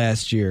accurate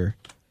last year.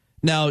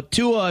 Now,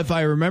 Tua, if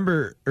I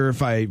remember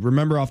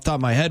off the top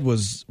of my head,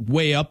 was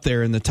way up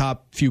there in the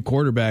top few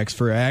quarterbacks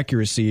for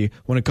accuracy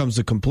when it comes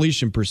to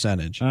completion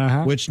percentage,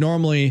 which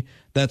normally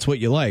that's what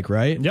you like,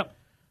 right? Yep.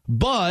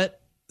 But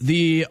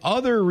the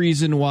other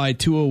reason why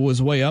Tua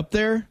was way up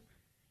there,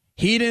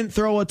 he didn't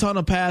throw a ton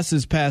of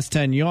passes past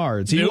 10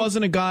 yards. He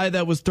wasn't a guy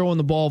that was throwing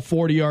the ball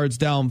 40 yards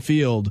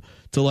downfield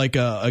to like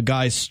a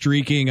guy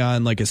streaking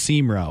on like a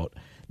seam route.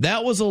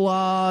 That was a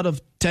lot of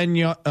 10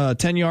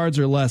 yards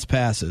or less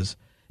passes.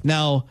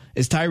 Now,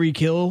 is Tyreek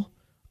Hill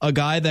a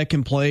guy that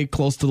can play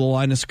close to the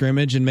line of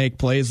scrimmage and make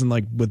plays and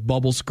like with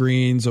bubble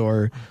screens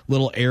or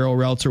little arrow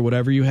routes or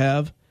whatever you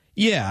have?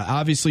 Yeah,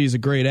 obviously he's a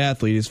great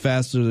athlete. He's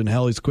faster than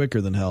hell. He's quicker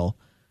than hell.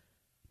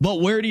 But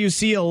where do you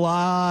see a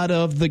lot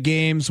of the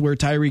games where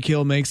Tyreek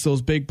Hill makes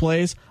those big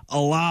plays? A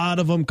lot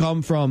of them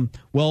come from,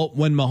 well,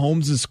 when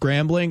Mahomes is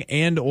scrambling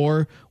and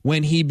or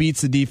when he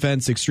beats the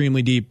defense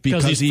extremely deep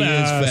because he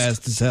is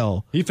fast as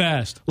hell. He's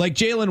fast. Like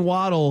Jalen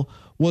Waddle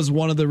was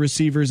one of the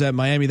receivers at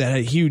Miami that had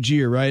a huge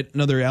year, right?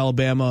 Another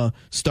Alabama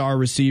star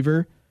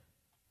receiver.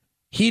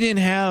 He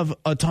didn't have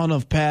a ton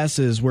of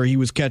passes where he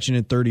was catching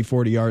it 30,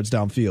 40 yards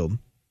downfield.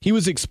 He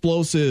was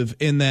explosive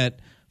in that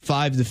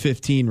 5 to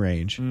 15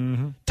 range.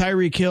 Mm-hmm.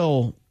 Tyreek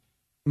Hill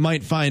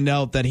might find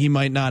out that he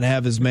might not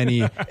have as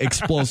many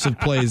explosive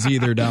plays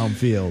either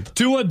downfield.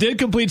 Tua did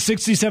complete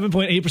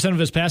 67.8% of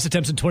his pass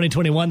attempts in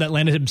 2021. That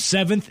landed him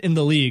 7th in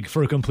the league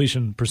for a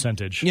completion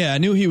percentage. Yeah, I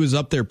knew he was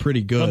up there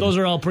pretty good. But those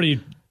are all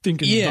pretty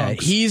thinking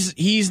dunks.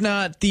 He's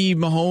not the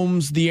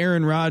Mahomes, the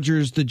Aaron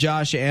Rodgers, the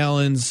Josh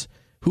Allens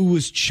who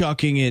was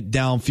chucking it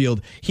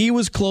downfield. He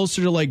was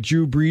closer to like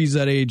Drew Brees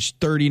at age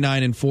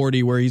 39 and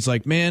 40 where he's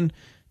like, man,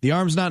 the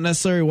arm's not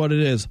necessarily what it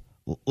is.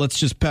 Let's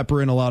just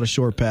pepper in a lot of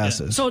short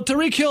passes. Yeah. So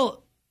Tyreek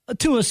Hill,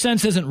 to a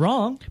sense, isn't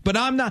wrong. But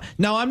I'm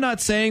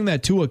not saying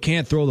that Tua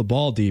can't throw the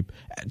ball deep.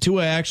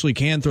 Tua actually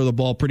can throw the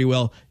ball pretty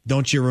well.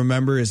 Don't you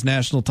remember his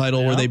national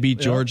title where they beat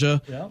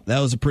Georgia? Yeah. That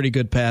was a pretty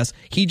good pass.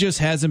 He just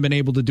hasn't been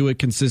able to do it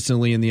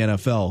consistently in the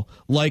NFL,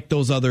 like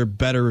those other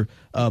better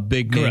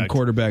big name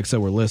quarterbacks that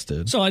were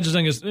listed. So I just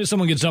think if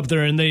someone gets up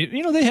there and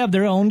they have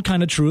their own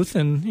kind of truth,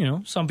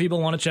 and some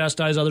people want to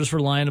chastise others for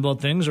lying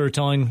about things or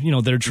telling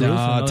their truth.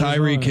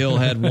 Tyreek Hill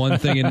had one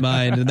thing in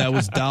mind, and that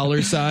was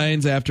dollar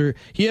signs. After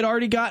he had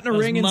already gotten a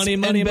ring and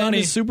been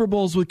in Super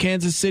Bowls with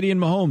Kansas City and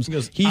Mahomes,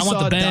 he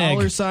saw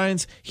dollar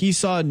signs. He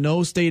saw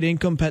no state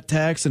income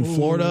tax in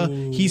Florida.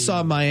 He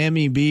saw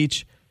Miami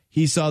Beach.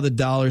 He saw the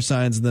dollar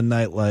signs in the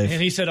nightlife.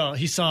 And he said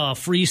he saw a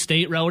free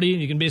state, Rowdy.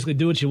 You can basically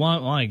do what you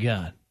want. My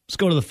God. Let's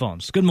go to the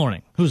phones. Good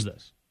morning. Who's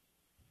this?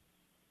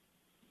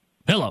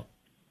 Hello.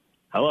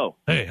 Hello.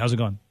 Hey, how's it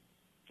going?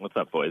 What's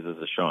up, boys? This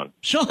is Sean.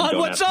 Sean,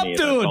 what's up,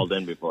 dude? I called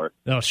in before.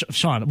 No,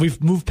 Sean,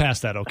 we've moved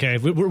past that, okay?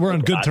 We're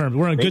on good terms.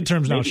 We're on good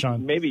terms now,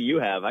 Sean. Maybe you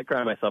have. I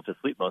cry myself to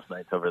sleep most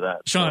nights over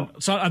that. Sean,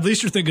 at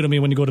least you're thinking of me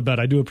when you go to bed.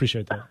 I do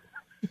appreciate that.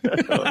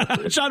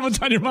 Sean,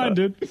 what's on your mind,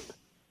 dude?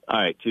 All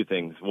right, two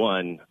things.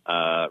 One,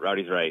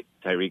 Rowdy's right.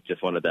 Tyreek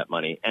just wanted that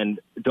money. And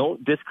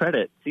don't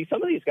discredit. See,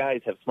 some of these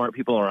guys have smart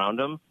people around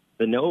them.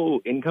 The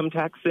no income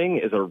tax thing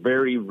is a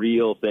very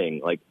real thing.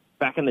 Like,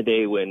 back in the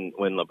day when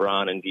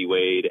LeBron and D.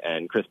 Wade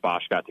and Chris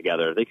Bosh got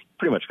together, they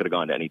pretty much could have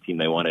gone to any team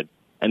they wanted.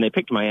 And they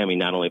picked Miami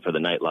not only for the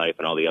nightlife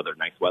and all the other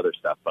nice weather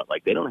stuff, but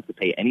like they don't have to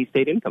pay any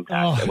state income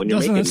tax. And when you're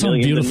making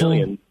millions and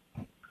millions.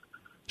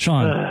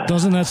 Sean,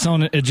 doesn't that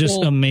sound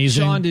just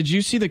amazing? Sean, did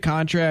you see the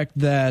contract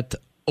that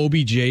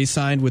OBJ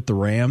signed with the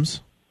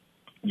Rams?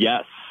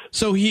 Yes.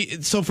 So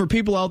for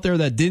people out there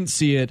that didn't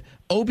see it,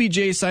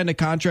 OBJ signed a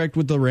contract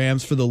with the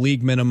Rams for the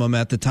league minimum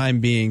at the time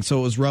being. So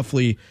it was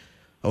roughly,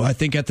 I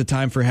think at the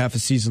time for half a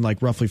season,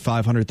 like roughly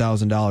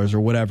 $500,000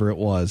 or whatever it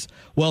was.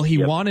 Well, he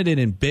wanted it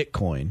in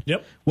Bitcoin.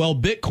 Yep. Well,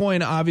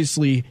 Bitcoin,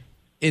 obviously,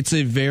 it's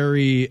a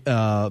very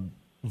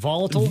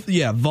volatile.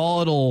 Yeah,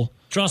 volatile.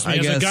 Trust me,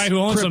 as a guy who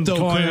owns some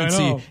coin, I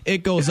know. It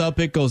goes up,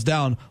 it goes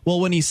down.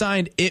 Well, when he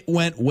signed, it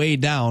went way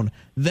down.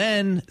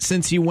 Then,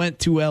 since he went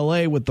to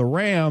L.A. with the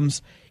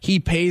Rams, he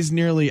pays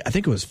nearly, I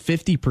think it was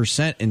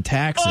 50% in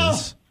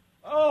taxes.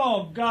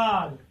 Oh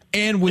God.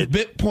 And with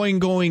Bitcoin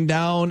going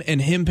down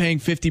and him paying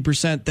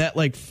 50%, that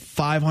like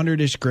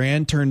 500-ish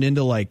grand turned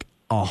into like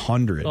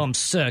 100. Oh, I'm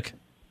sick.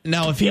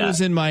 Now, if he was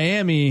in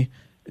Miami,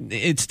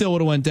 it still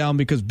would have went down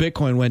because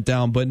Bitcoin went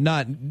down, but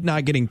not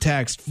getting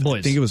taxed. Boys.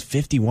 I think it was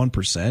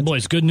 51%.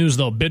 Boys, good news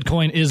though.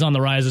 Bitcoin is on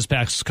the rise this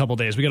past couple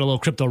days. We got a little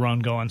crypto run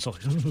going. So,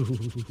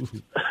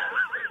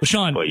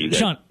 Sean, boy, you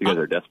guys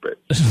are desperate.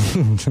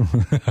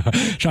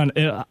 Sean,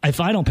 if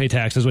I don't pay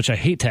taxes, which I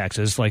hate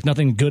taxes, like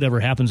nothing good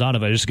ever happens out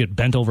of it. I just get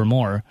bent over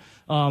more.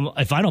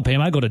 If I don't pay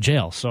them, I go to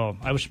jail. So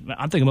I'm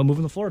thinking about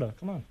moving to Florida.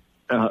 Come on.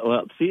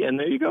 Well, see, and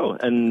there you go.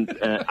 And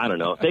I don't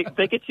know.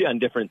 They get you on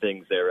different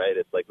things there, right?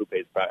 It's like who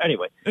pays price.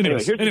 Anyway,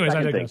 here's the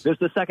second thing. There's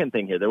the second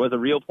thing here. There was a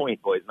real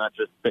point, boys, not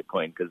just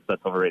Bitcoin, because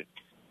that's overrated.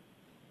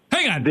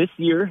 Hang on. This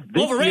year,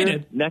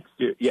 overrated. Next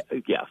year,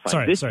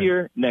 fine.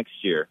 Year, next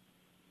year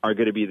are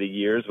going to be the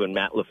years when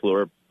Matt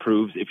LaFleur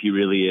proves if he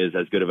really is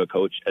as good of a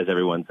coach as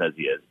everyone says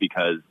he is,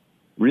 because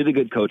really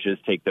good coaches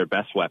take their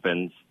best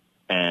weapons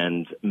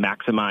and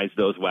maximize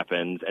those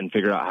weapons and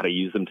figure out how to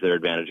use them to their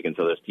advantage against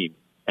other teams.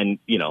 And,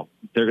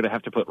 they're going to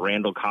have to put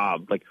Randall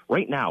Cobb. Like,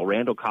 right now,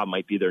 Randall Cobb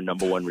might be their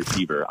number one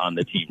receiver on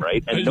the team,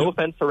 right? And no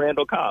offense to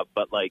Randall Cobb,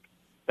 but,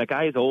 that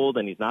guy is old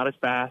and he's not as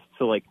fast.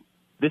 So,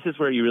 this is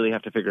where you really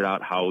have to figure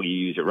out how you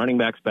use your running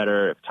backs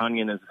better. If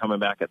Tonyan is coming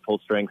back at full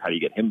strength, how do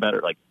you get him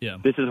better?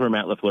 This is where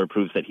Matt LaFleur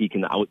proves that he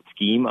can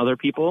out-scheme other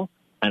people.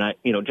 And,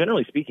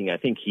 generally speaking, I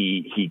think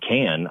he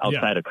can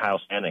outside of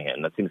Kyle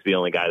Shanahan. That seems to be the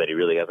only guy that he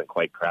really hasn't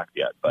quite cracked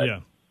yet. But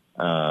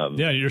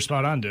you're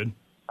spot on, dude.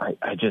 I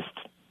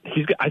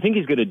think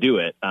he's going to do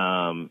it.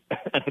 And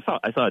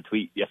I saw a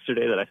tweet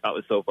yesterday that I thought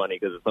was so funny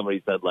because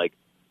somebody said,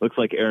 looks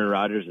like Aaron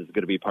Rodgers is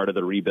going to be part of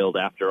the rebuild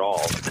after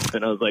all.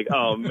 And I was like,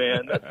 oh,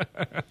 man.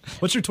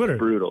 What's your Twitter?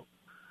 Brutal.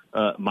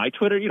 My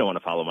Twitter? You don't want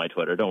to follow my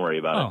Twitter. Don't worry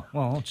about it.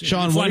 Well,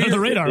 Sean, what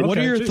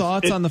are your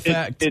thoughts on the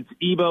fact? It's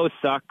Ebo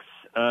sucks.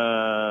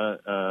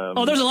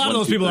 There's a lot of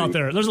those people out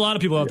there. There's a lot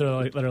of people out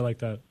there that are like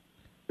that.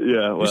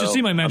 Yeah, well, you should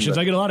see my mentions.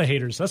 I get a lot of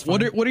haters. That's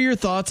fine. What are your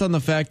thoughts on the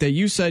fact that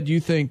you said you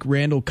think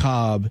Randall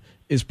Cobb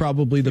is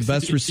probably the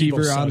best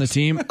receiver on the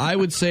team? I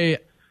would say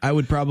I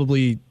would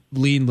probably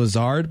lean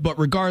Lazard, but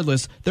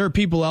regardless, there are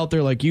people out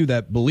there like you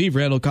that believe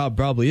Randall Cobb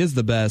probably is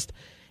the best.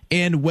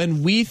 And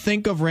when we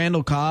think of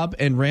Randall Cobb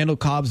and Randall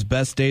Cobb's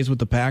best days with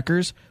the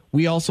Packers,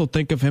 we also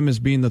think of him as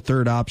being the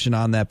third option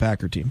on that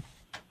Packer team.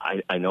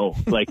 I know.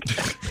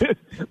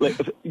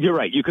 You're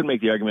right. You could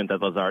make the argument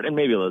that Lazard, and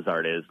maybe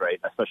Lazard is, right,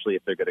 especially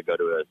if they're going to go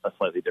to a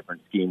slightly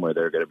different scheme where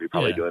they're going to be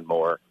probably doing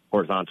more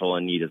horizontal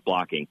and need his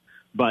blocking.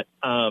 But,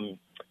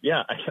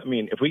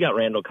 if we got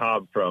Randall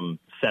Cobb from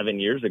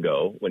 7 years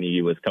ago when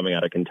he was coming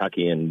out of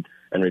Kentucky and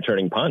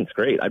returning punts,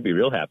 great. I'd be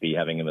real happy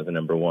having him as a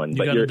number one.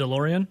 You got a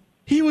DeLorean?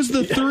 He was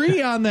the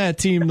 3 on that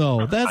team,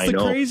 though. That's the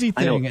crazy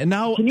thing. And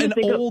now an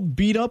old,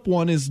 beat-up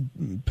one is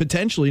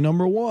potentially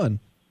number 1.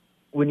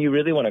 When you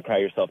really want to cry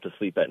yourself to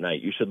sleep at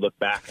night, you should look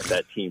back at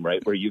that team,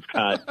 right, where you've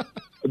got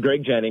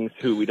Greg Jennings,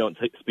 who we don't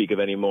speak of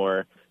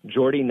anymore,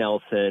 Jordy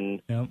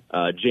Nelson,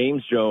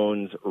 James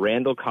Jones,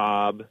 Randall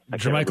Cobb,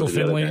 Jermichael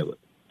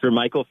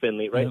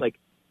Finley, right? Yep.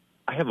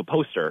 I have a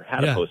poster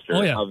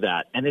of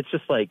that, and it's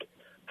just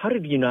how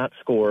did you not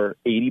score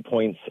 80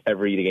 points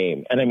every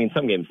game? And,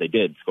 some games they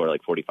did score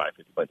 45,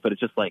 50 points, but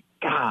it's just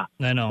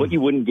I know what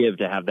you wouldn't give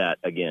to have that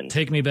again.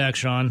 Take me back,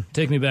 Sean.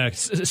 Take me back.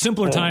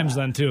 Simpler times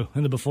then, too,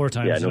 in the before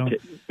times. Yeah, that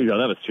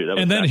was true. That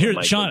was and then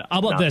here, Sean, how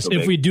about this?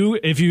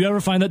 If you ever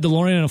find that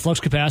DeLorean in a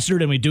flux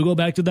capacitor and we do go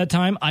back to that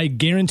time, I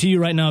guarantee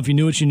you right now, if you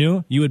knew what you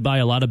knew, you would buy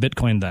a lot of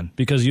Bitcoin then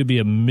because you'd be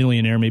a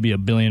millionaire, maybe a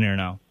billionaire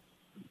now.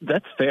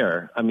 That's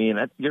fair.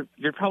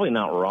 You're probably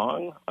not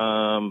wrong.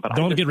 But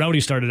don't get Rowdy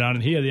started on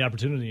it. He had the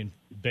opportunity and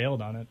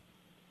bailed on it.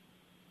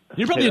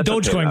 You're probably a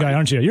Dogecoin guy,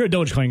 aren't you? You're a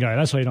Dogecoin guy.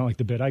 That's why you don't like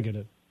the bit. I get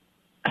it.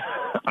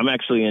 I'm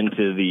actually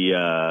into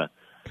the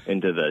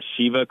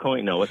Shiba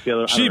coin. No, what's the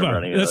other? Shiba.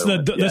 That's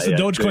the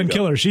Dogecoin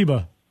killer.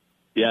 Shiba.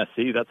 Yeah,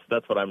 see,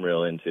 that's what I'm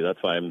real into.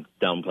 That's why I'm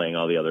downplaying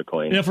all the other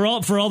coins. Yeah, for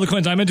all the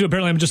coins I'm into,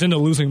 apparently I'm just into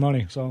losing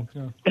money. So,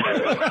 yeah.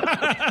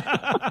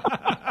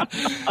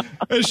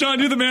 Hey,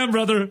 Sean, you're the man,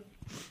 brother.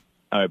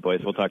 All right,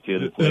 boys. We'll talk to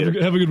you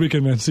later. Have a good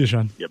weekend, man. See you,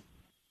 Sean. Yep.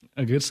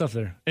 Good stuff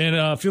there.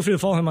 And feel free to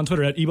follow him on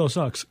Twitter at Ebo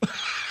Sucks.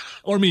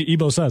 Or me,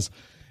 Ebo Says.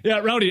 Yeah,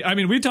 Rowdy,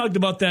 we talked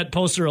about that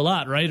poster a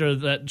lot, right? Or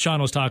that Sean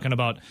was talking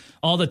about.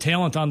 All the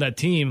talent on that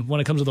team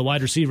when it comes to the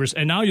wide receivers.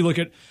 And now you look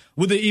at,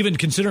 would they even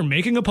consider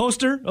making a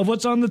poster of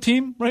what's on the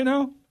team right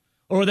now?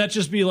 Or would that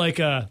just be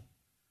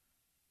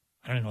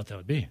I don't know what that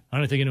would be. I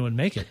don't think anyone would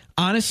make it.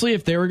 Honestly,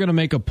 if they were going to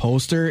make a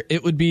poster,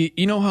 it would be,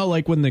 how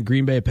when the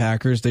Green Bay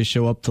Packers, they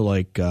show up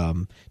to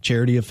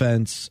charity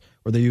events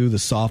or they do the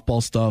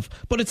softball stuff,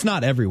 but it's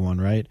not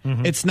everyone, right?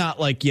 Mm-hmm. It's not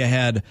like you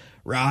had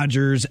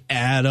Rodgers,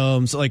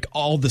 Adams,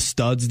 all the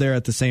studs there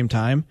at the same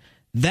time.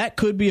 That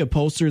could be a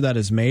poster that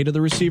is made of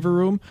the receiver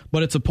room,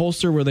 but it's a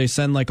poster where they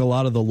send a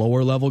lot of the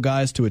lower level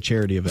guys to a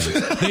charity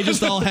event. They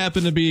just all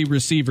happen to be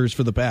receivers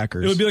for the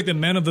Packers. It would be like the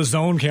Men of the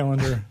Zone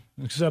calendar.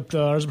 Except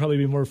ours would probably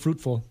be more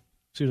fruitful.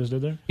 See what I just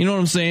did there? You know what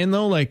I'm saying,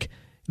 though?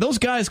 Those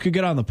guys could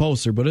get on the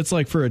poster, but it's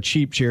for a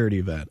cheap charity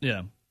event.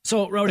 Yeah.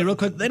 So, Rowdy, real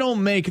quick, they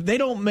don't make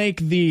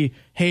the,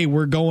 hey,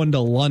 we're going to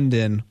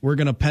London, we're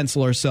going to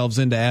pencil ourselves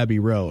into Abbey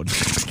Road.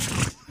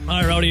 All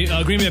right, Rowdy,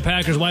 Green Bay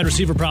Packers wide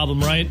receiver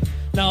problem, right?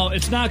 Now,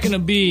 it's not going to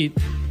be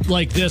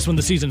like this when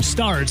the season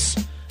starts.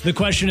 The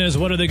question is,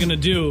 what are they going to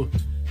do?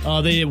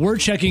 They were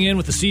checking in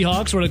with the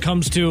Seahawks when it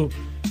comes to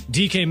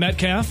DK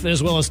Metcalf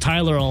as well as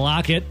Tyler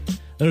Lockett.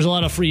 There's a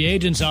lot of free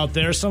agents out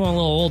there, some a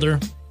little older.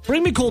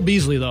 Bring me Cole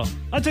Beasley, though.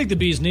 I'd take the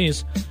bee's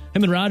knees.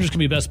 Him and Rodgers can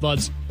be best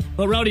buds.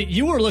 But, Rowdy,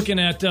 you were looking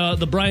at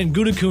the Brian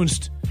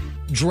Gutekunst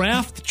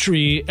draft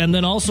tree and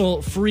then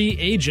also free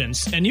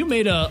agents. And you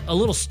made a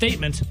little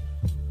statement,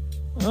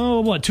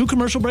 2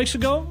 commercial breaks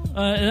ago?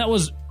 And that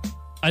was,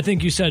 I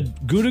think you said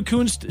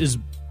Gutekunst is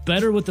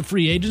better with the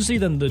free agency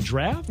than the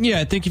draft? Yeah,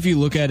 I think if you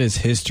look at his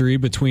history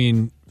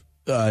between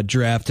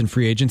draft and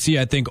free agency,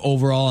 I think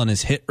overall on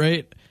his hit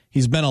rate,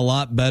 he's been a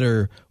lot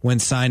better when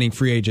signing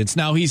free agents.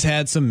 Now, he's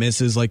had some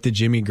misses like the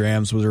Jimmy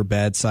Grahams was a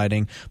bad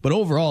signing, but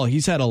overall,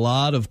 he's had a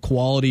lot of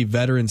quality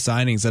veteran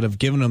signings that have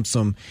given him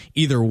some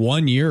either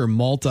 1 year or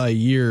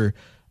multi-year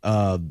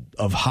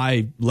of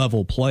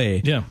high-level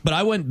play. Yeah. But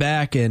I went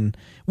back and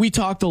we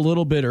talked a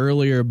little bit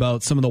earlier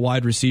about some of the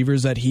wide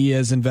receivers that he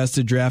has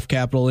invested draft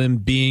capital in,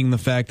 being the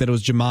fact that it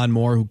was Jamon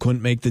Moore who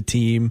couldn't make the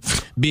team,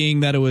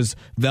 being that it was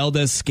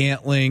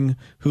Valdez-Scantling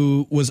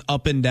who was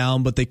up and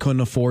down but they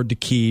couldn't afford to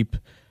keep.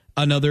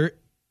 Another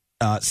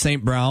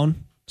St. Brown,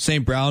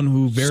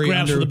 who very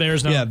Scraps for the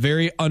Bears now. Yeah,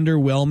 very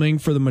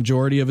underwhelming for the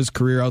majority of his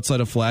career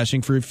outside of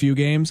flashing for a few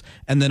games,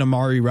 and then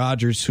Amari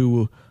Rodgers,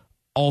 who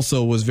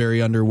also was very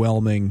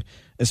underwhelming,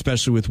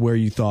 especially with where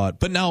you thought.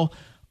 But now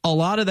a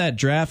lot of that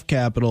draft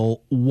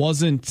capital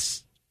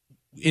wasn't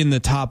in the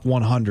top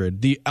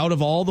 100. Out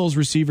of all those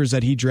receivers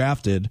that he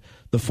drafted,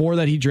 the 4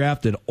 that he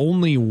drafted,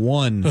 only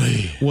one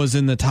was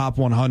in the top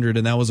 100,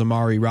 and that was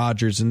Amari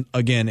Rodgers. And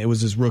again, it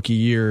was his rookie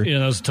year. Yeah,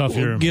 that was a tough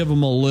year. Give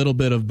him a little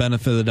bit of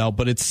benefit of the doubt,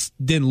 but it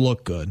didn't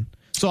look good.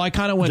 So I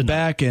kind of went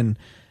back and,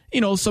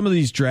 some of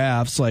these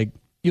drafts, like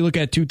you look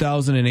at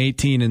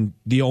 2018 and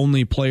the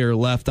only player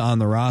left on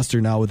the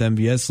roster now with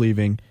MVS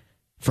leaving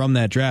from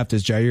that draft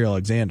is Jair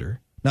Alexander.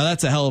 Now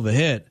that's a hell of a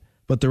hit,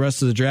 but the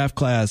rest of the draft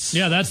class,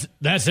 yeah,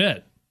 that's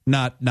it.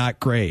 Not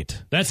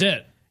great. That's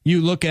it.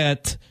 You look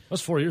at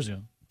That's 4 years ago.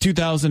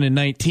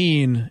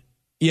 2019.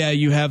 Yeah,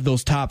 you have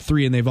those top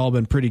 3, and they've all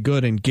been pretty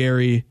good. And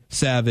Gary,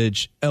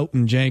 Savage,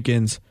 Elton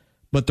Jenkins,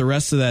 but the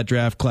rest of that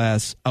draft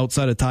class,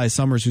 outside of Ty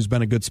Summers, who's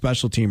been a good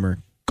special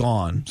teamer,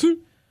 gone.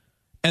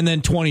 And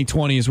then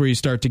 2020 is where you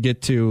start to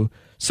get to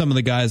some of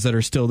the guys that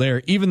are still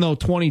there, even though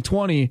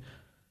 2020.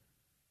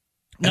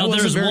 Now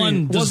there's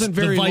one wasn't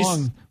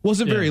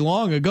very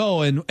long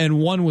ago, and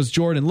one was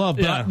Jordan Love.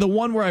 But the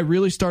one where I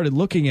really started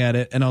looking at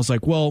it, and I was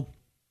like, well,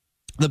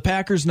 the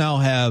Packers now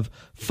have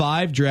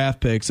 5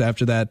 draft picks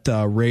after that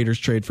Raiders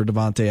trade for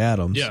Devontae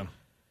Adams. Yeah,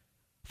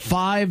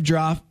 5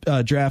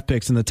 draft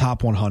picks in the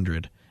top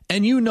 100,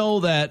 and you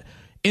know that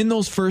in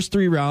those first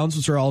 3 rounds,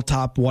 which are all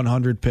top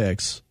 100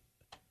 picks.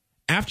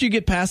 After you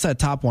get past that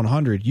top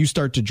 100, you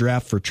start to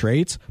draft for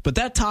traits, but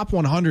that top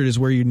 100 is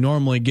where you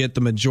normally get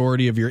the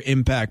majority of your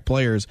impact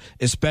players,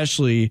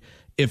 especially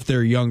if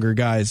they're younger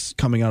guys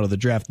coming out of the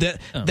draft.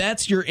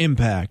 That's your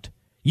impact.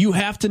 You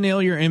have to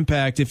nail your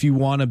impact if you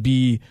want to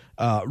be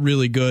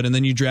really good, and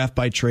then you draft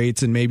by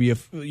traits and maybe a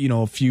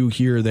few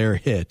here or there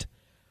hit.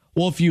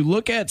 Well, if you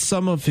look at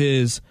some of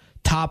his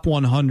top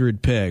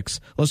 100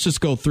 picks, let's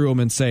just go through them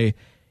and say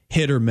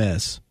hit or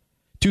miss.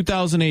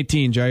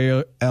 2018,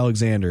 Jair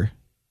Alexander.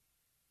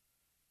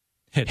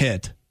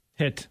 Hit.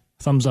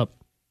 Thumbs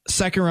up.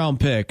 Second round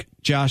pick,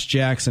 Josh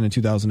Jackson in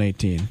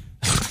 2018.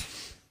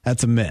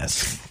 That's a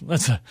miss.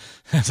 That's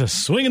a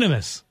swing and a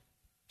miss.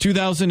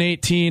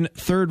 2018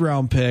 third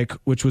round pick,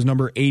 which was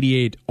number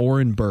 88,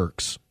 Oren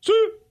Burks.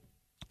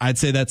 I'd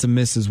say that's a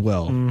miss as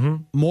well. Mm-hmm.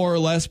 More or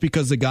less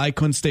because the guy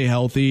couldn't stay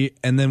healthy,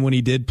 and then when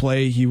he did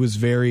play, he was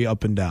very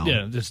up and down.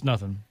 Yeah, just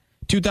nothing.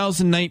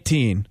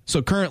 2019.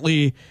 So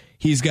currently,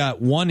 he's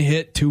got 1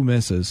 hit, 2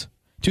 misses.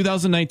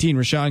 2019,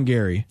 Rashawn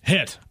Gary.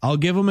 Hit. I'll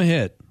give him a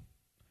hit.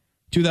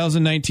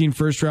 2019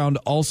 first round,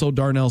 also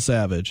Darnell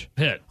Savage.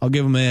 Hit. I'll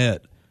give him a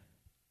hit.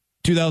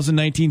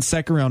 2019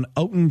 second round,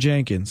 Elton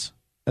Jenkins.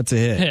 That's a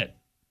hit. Hit.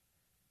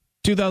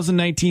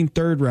 2019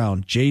 third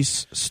round,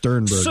 Jace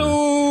Sternberger.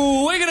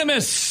 So we're gonna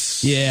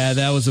miss. Yeah,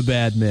 that was a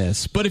bad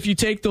miss. But if you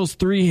take those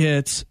 3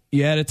 hits,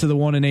 you add it to the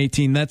 1 in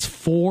 18, that's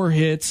 4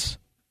 hits.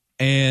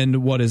 And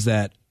what is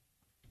that?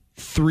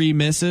 3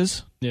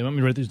 misses? Yeah, let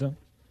me write these down.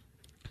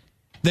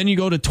 Then you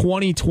go to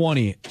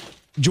 2020.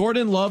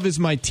 Jordan Love is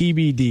my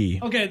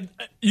TBD. Okay,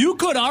 you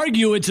could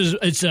argue it's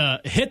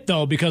a hit,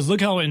 though, because look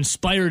how it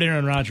inspired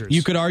Aaron Rodgers.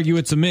 You could argue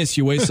it's a miss.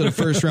 You wasted a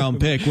first-round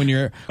pick when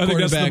your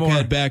quarterback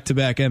had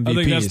back-to-back MVPs. I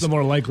think that's the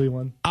more likely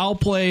one. I'll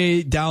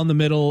play down the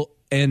middle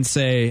and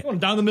say...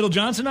 Down the middle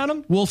Johnson on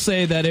him? We'll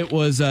say that it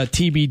was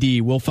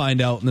TBD. We'll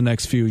find out in the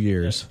next few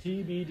years. Yes,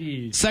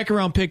 TBD.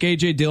 Second-round pick,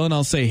 A.J. Dillon,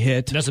 I'll say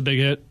hit. That's a big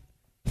hit.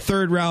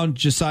 Third round,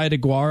 Josiah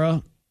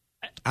DeGuara.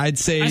 I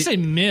say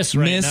miss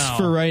right now. Miss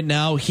for right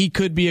now. He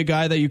could be a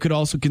guy that you could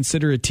also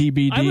consider a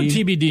TBD. I would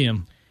TBD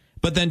him.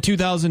 But then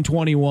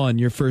 2021,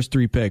 your first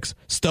 3 picks.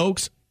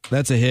 Stokes,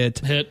 that's a hit.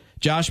 Hit.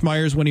 Josh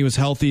Myers, when he was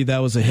healthy, that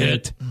was a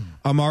hit.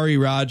 Amari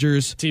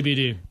Rodgers.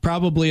 TBD.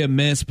 Probably a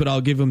miss, but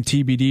I'll give him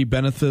TBD,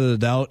 benefit of the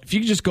doubt. If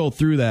you could just go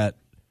through that,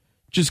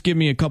 just give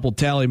me a couple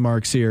tally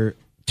marks here.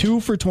 2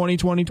 for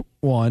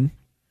 2021.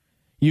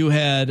 You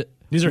had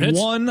These are hits?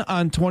 1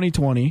 on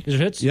 2020. These are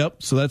hits?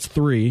 Yep, so that's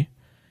 3.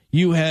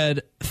 You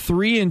had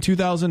 3 in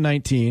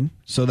 2019,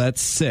 so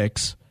that's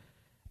 6.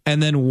 And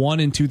then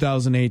 1 in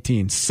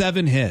 2018.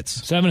 7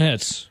 hits. 7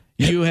 hits.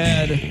 You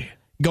had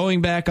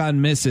going back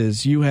on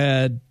misses, you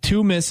had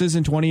 2 misses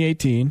in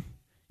 2018.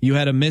 You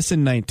had a miss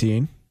in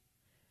 19.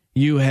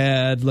 You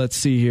had, let's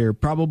see here,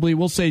 probably,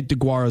 we'll say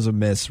DeGuara's a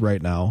miss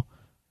right now.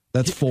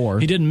 That's 4.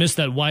 He didn't miss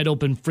that wide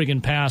open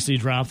friggin' pass he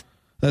dropped.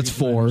 That's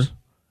 4.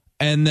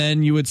 And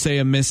then you would say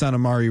a miss on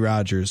Amari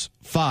Rodgers.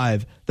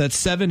 5. That's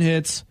 7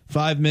 hits,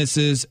 5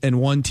 misses, and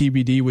 1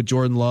 TBD with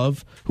Jordan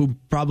Love, who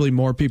probably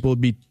more people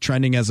would be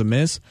trending as a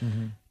miss.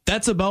 Mm-hmm.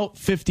 That's about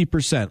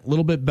 50%, a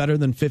little bit better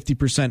than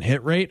 50%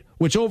 hit rate,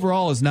 which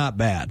overall is not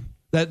bad.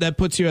 That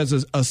puts you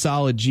as a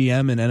solid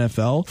GM in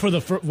NFL. For the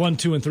 1,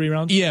 2, and 3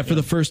 rounds? Yeah, for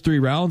the first 3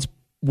 rounds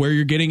where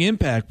you're getting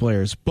impact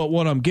players. But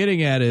what I'm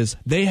getting at is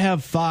they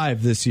have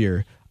 5 this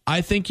year.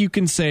 I think you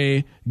can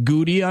say,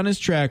 Goody on his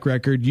track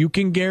record, you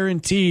can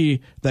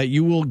guarantee that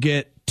you will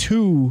get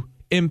 2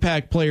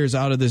 impact players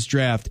out of this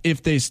draft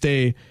if they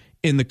stay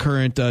in the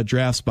current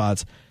draft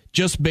spots.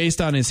 Just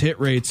based on his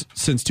hit rates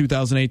since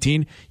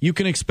 2018, you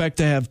can expect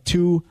to have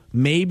 2,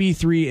 maybe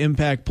 3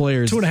 impact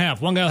players. 2.5.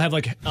 One guy will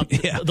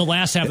have the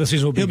last half of the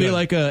season will be He'll good. be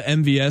like a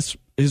MVS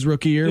his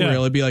rookie year, where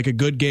it'll be like a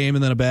good game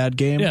and then a bad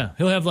game. Yeah,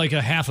 he'll have like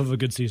a half of a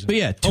good season. But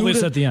yeah, 2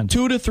 at the end.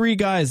 2 to 3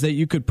 guys that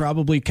you could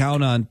probably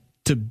count on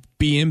to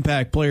be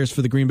impact players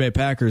for the Green Bay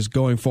Packers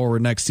going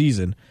forward next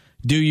season.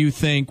 Do you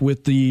think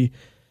with the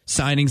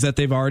signings that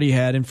they've already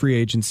had in free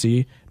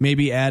agency,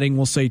 maybe adding,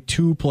 we'll say,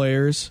 2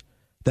 players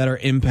that are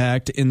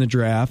impact in the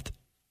draft,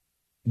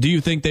 do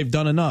you think they've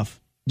done enough?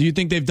 Do you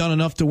think they've done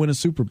enough to win a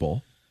Super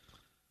Bowl?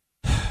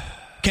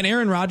 Can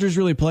Aaron Rodgers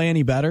really play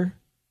any better?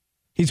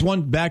 He's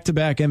won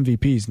back-to-back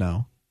MVPs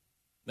now.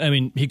 I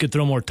mean, he could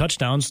throw more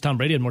touchdowns. Tom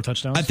Brady had more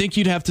touchdowns. I think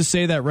you'd have to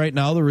say that right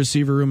now the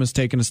receiver room has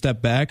taken a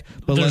step back.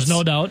 But there's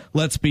no doubt.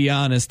 Let's be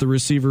honest, the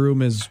receiver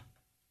room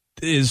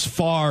is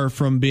far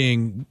from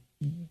being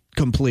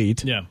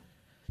complete. Yeah.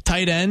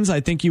 Tight ends,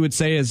 I think you would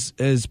say is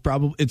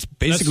probably it's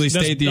basically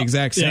stayed the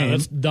exact same. Yeah,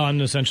 that's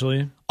done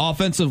essentially.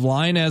 Offensive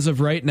line, as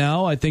of right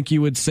now, I think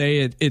you would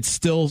say it's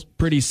still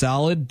pretty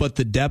solid, but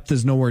the depth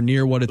is nowhere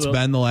near what it's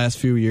been the last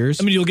few years.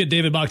 I mean, you'll get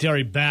David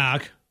Bakhtiari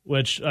back,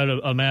 which I'd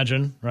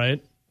imagine,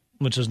 right?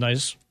 Which is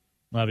nice,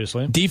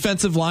 obviously.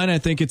 Defensive line, I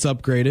think it's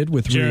upgraded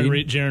with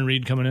Jaron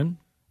Reed coming in.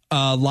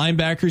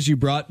 Linebackers, you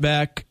brought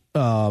back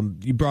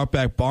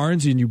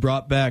Barnes and you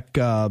brought back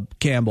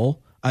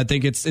Campbell. I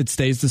think it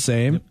stays the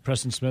same. Yep.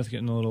 Preston Smith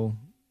getting a little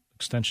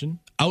extension.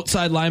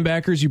 Outside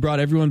linebackers, you brought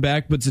everyone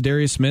back but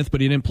Zadarius Smith,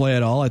 but he didn't play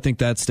at all. I think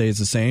that stays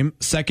the same.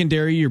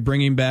 Secondary, you're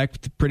bringing back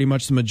pretty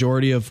much the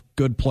majority of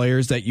good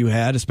players that you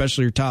had,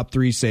 especially your top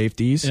 3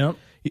 safeties. Yep.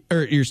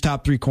 Or your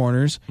top 3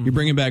 corners. Mm-hmm. You're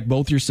bringing back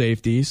both your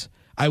safeties.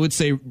 I would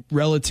say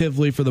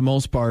relatively for the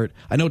most part.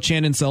 I know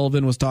Chandon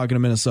Sullivan was talking to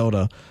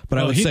Minnesota, but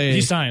I would say...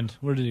 He signed.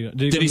 Where did he go?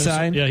 Did he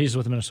sign? Yeah, he's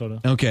with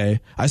Minnesota. Okay.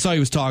 I saw he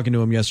was talking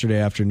to him yesterday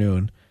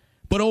afternoon.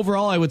 But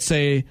overall, I would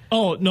say...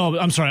 Oh, no,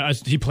 I'm sorry.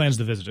 He plans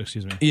to visit,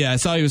 excuse me. Yeah, I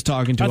saw he was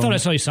talking to him. I thought I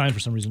saw he signed for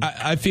some reason.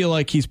 I feel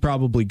like he's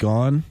probably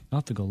gone. I'll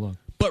have to go look.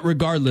 But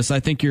regardless,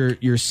 I think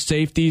your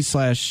safety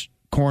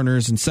 /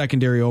 corners and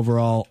secondary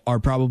overall are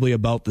probably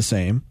about the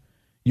same.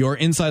 Your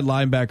inside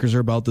linebackers are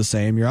about the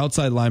same. Your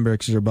outside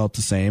linebackers are about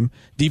the same.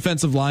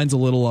 Defensive line's a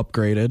little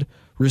upgraded.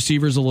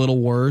 Receivers a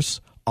little worse.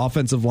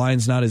 Offensive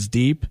line's not as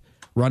deep.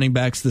 Running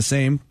back's the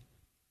same.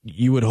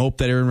 You would hope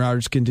that Aaron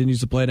Rodgers continues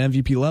to play at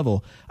MVP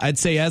level. I'd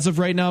say as of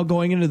right now,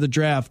 going into the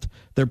draft,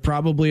 they're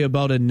probably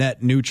about a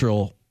net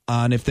neutral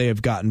on if they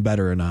have gotten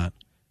better or not.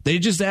 They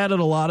just added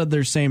a lot of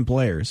their same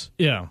players.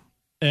 Yeah.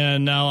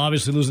 And now,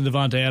 obviously, losing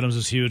Devontae Adams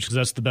is huge because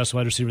that's the best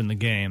wide receiver in the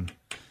game.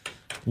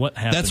 What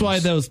happens? That's why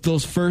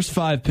those first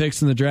 5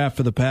 picks in the draft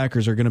for the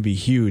Packers are going to be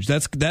huge.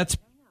 That's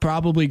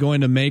probably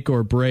going to make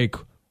or break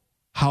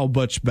how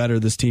much better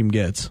this team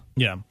gets.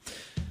 Yeah.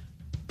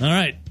 All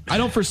right. I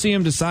don't foresee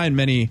him to sign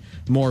many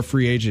more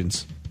free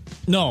agents.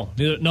 No.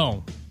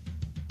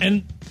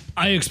 And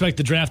I expect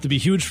the draft to be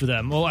huge for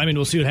them. Well, I mean,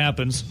 we'll see what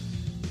happens.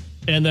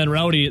 And then,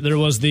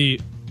 Rowdy,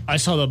 I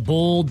saw the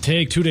bold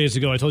take 2 days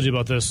ago. I told you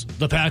about this.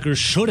 The Packers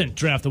shouldn't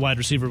draft a wide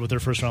receiver with their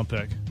first-round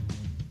pick.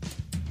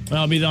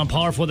 That'll be on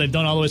par for what they've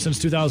done all the way since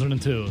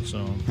 2002.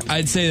 So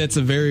I'd say that's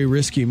a very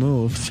risky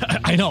move.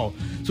 I know,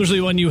 especially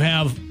when you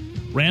have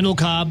Randall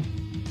Cobb,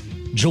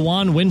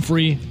 Juwan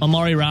Winfrey,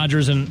 Amari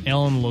Rodgers, and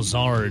Allen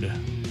Lazard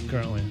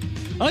currently.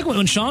 I like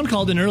when Sean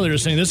called in earlier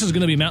saying this is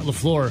going to be Matt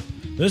LaFleur.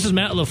 This is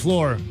Matt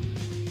LaFleur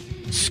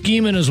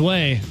scheming his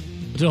way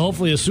to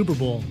hopefully a Super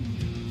Bowl.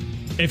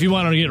 If you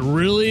want to get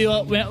really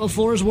Matt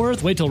LaFleur's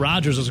worth, wait till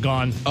Rodgers is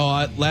gone.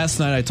 Oh, last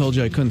night I told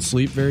you I couldn't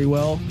sleep very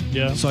well.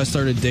 Yeah. So I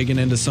started digging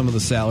into some of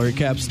the salary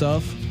cap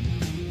stuff.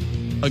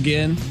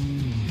 Again,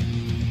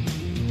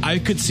 I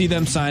could see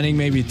them signing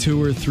maybe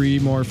 2 or 3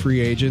 more free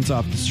agents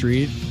off the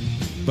street,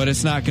 but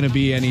it's not going to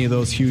be any of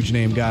those huge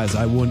name guys.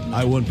 I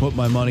wouldn't put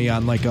my money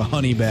on like a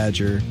Honey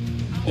Badger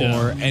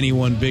or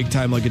anyone big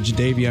time like a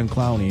Jadeveon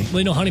Clowney. Well,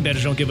 you know Honey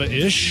Badgers don't give a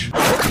ish.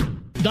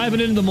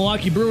 Diving into the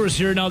Milwaukee Brewers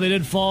here. Now, they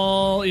did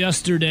fall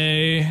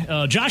yesterday.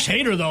 Josh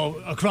Hader,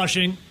 though,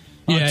 crushing.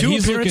 Yeah, 2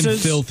 he's appearances, looking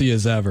filthy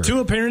as ever.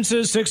 2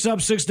 appearances, 6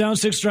 up, 6 down,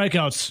 6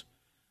 strikeouts.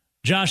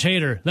 Josh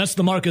Hader. That's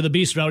the mark of the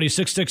beast, Rowdy.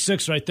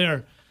 666 right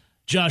there.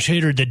 Josh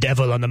Hader, the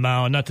devil on the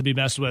mound, not to be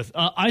messed with.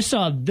 I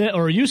saw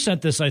or you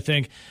sent this, I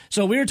think.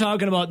 So we were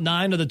talking about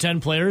 9 of the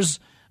 10 players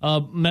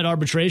met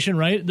arbitration,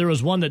 right? There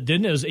was one that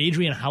didn't. It was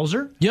Adrian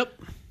Hauser.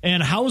 Yep.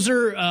 And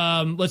Hauser,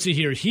 let's see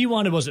here. He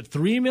wanted, was it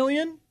 $3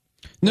 million?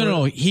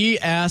 No. He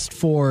asked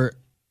for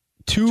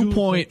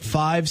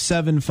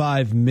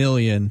 $2.575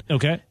 million.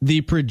 Okay.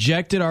 The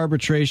projected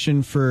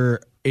arbitration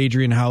for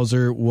Adrian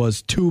Hauser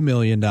was $2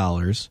 million.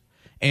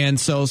 And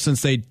so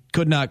since they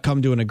could not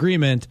come to an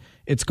agreement,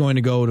 it's going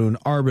to go to an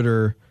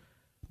arbiter.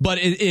 But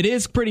it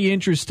is pretty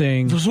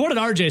interesting. So what did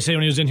RJ say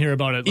when he was in here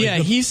about it?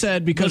 Like he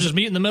said because just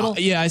meet in the middle.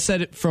 I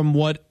said it from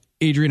what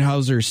Adrian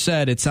Hauser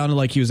said. It sounded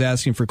like he was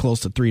asking for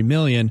close to $3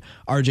 million.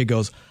 RJ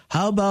goes,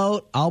 "How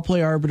about I'll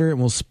play arbiter and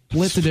we'll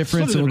split the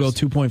difference and we'll go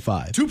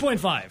 2.5."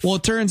 2.5. Well,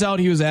 it turns out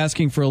he was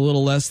asking for a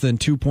little less than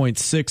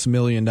 $2.6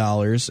 million,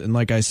 and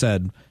like I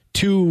said,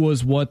 2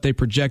 was what they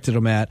projected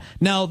him at.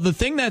 Now, the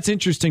thing that's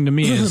interesting to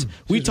me is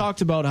we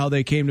talked about how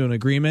they came to an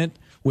agreement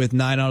with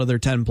 9 out of their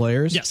 10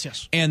 players.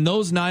 Yes. And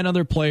those 9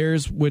 other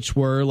players, which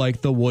were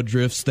like the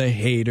Woodruffs, the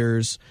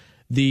Haders,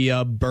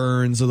 the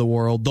Burns of the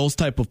world, those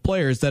type of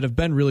players that have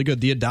been really good,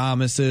 the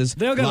Adamises,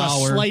 they all got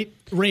Lauer, a slight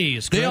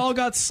raise. Correct? They all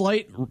got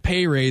slight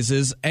pay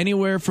raises,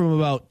 anywhere from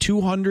about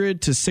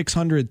 $200,000 to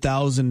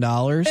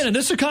 $600,000. And in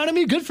this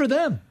economy, good for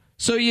them.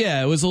 So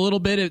yeah, it was a little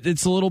bit.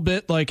 It's a little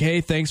bit like, hey,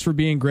 thanks for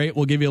being great.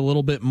 We'll give you a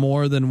little bit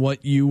more than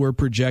what you were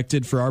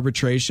projected for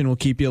arbitration. We'll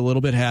keep you a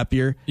little bit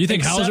happier. You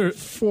think Hauser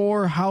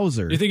for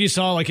Hauser? You think he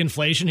saw like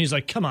inflation? He's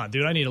like, come on,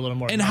 dude, I need a little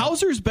more. And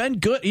Hauser's been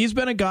good. He's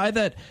been a guy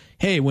that,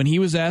 hey, when he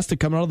was asked to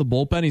come out of the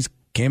bullpen, he's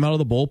came out of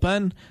the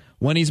bullpen.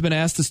 When he's been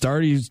asked to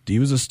start, he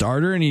was a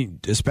starter, and he,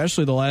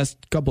 especially the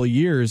last couple of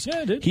years,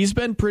 he's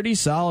been pretty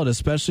solid,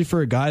 especially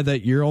for a guy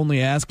that you're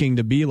only asking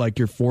to be like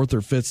your 4th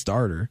or 5th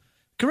starter.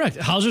 Correct.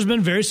 Hauser's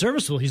been very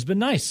serviceable. He's been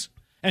nice.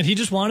 And he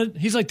just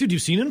he's like, dude,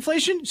 you've seen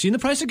inflation? Seen the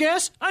price of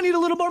gas? I need a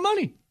little more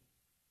money.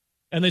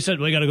 And they said,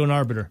 we got to go to an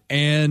arbiter.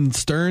 And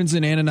Stearns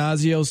and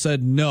Ananazio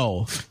said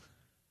no.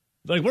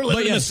 Like, we're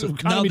living this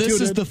economy. Now, this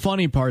is the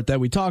funny part that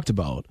we talked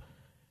about.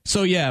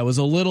 So, yeah, it was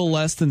a little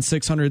less than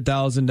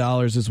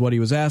 $600,000 is what he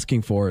was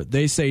asking for.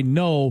 They say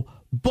no,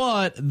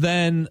 but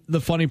then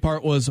the funny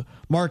part was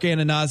Mark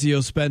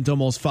Ananazio spent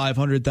almost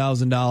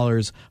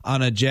 $500,000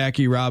 on a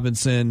Jackie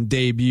Robinson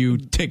debut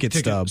ticket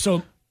stub.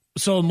 So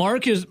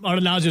Mark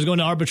Ananazio is going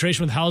to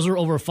arbitration with Hauser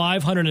over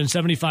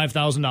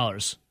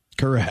 $575,000.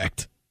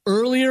 Correct.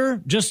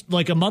 Earlier, just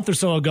like a month or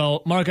so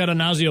ago, Mark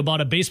Ananazio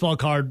bought a baseball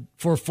card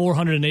for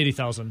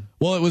 $480,000.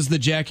 Well, it was the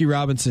Jackie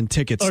Robinson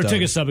ticket stub. Or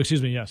ticket stub,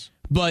 excuse me, yes.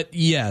 But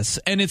yes,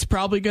 and it's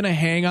probably going to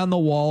hang on the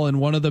wall in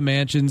one of the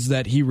mansions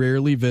that he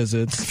rarely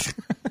visits.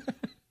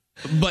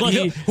 But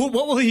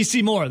what will he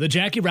see more, the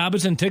Jackie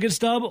Robinson ticket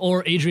stub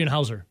or Adrian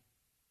Hauser?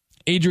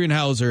 Adrian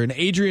Hauser. And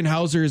Adrian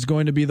Hauser is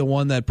going to be the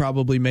one that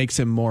probably makes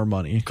him more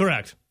money.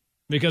 Correct.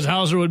 Because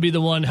Hauser would be the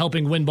one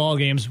helping win ball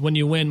games. When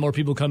you win, more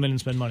people come in and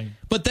spend money.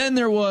 But then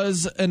there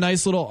was a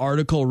nice little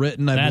article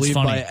written, I believe,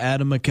 by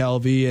Adam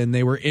McKelvey, and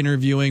they were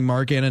interviewing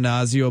Mark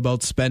Ananazio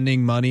about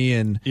spending money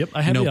and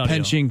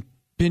pinching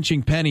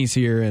pennies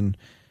here, and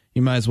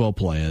you might as well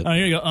play it.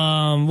 Here you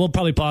go. We'll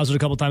probably pause it a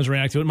couple times and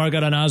react to it. Mark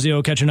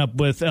Ananazio catching up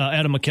with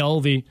Adam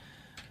McKelvey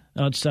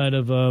outside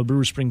of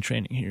Brewer Spring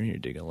Training here. You're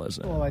digging a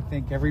lesson. Well, I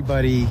think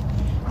everybody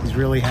is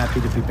really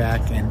happy to be back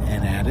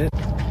and at it.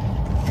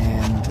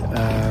 And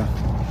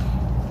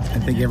I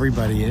think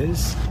everybody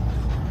is.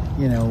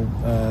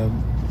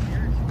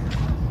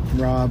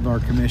 Rob, our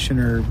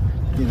commissioner,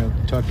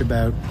 talked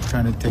about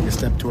trying to take a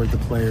step toward the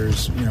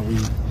players.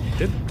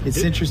 It's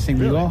interesting.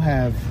 Really? We all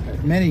have,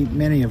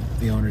 many of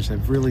the owners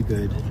have really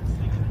good,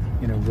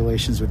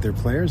 relations with their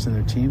players and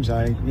their teams.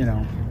 I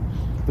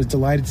was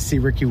delighted to see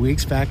Ricky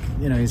Weeks back.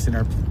 He's in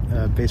our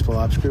baseball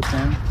ops group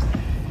now.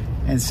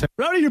 And so,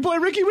 Rowdy, your boy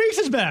Ricky Weeks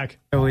is back.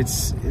 So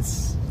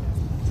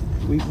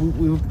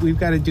we've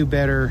got to do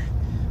better.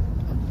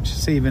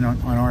 Just say even on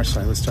our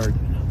side, let's start.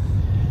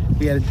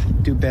 We got to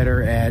do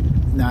better at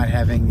not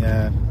having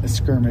a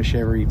skirmish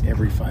every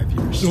 5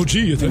 years. Oh,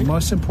 gee, you think? The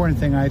most important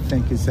thing I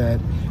think is that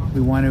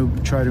we want to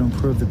try to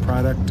improve the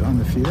product on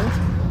the field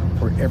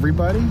for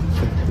everybody,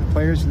 for the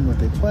players and what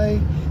they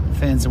play,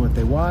 fans and what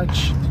they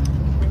watch,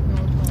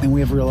 and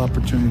we have a real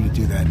opportunity to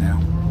do that now.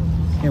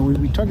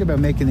 We talk about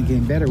making the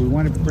game better. We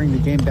want to bring the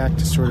game back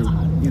to sort of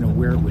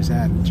where it was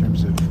at in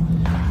terms of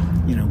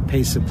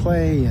pace of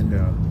play and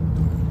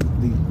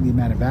the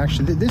amount of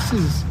action. This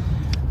is,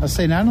 I'll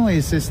say, not only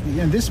is this,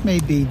 this may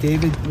be,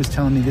 David was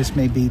telling me this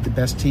may be the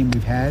best team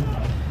we've had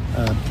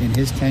in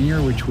his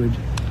tenure, which would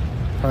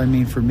probably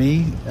mean for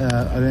me,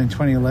 other than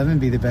 2011,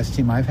 be the best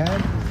team I've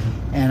had.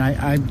 And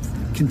I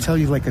can tell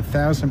you like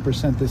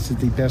 1,000% this is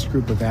the best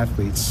group of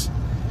athletes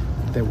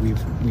that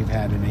we've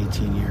had in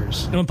 18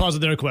 years. I'm going to pause it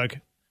there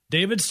quick.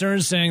 David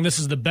Stearns saying this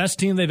is the best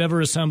team they've ever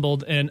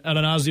assembled, and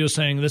Ananazio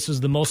saying this is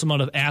the most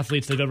amount of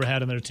athletes they've ever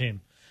had in their team.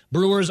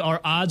 Brewers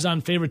are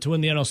odds-on favorite to win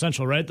the NL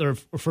Central, right?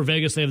 For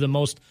Vegas, they have the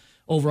most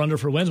over-under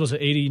for wins. Was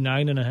it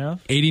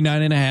 89.5?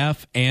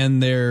 89.5,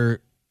 and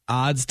their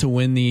odds to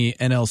win the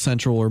NL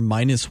Central are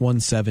minus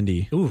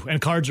 170. Ooh, and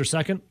Cards are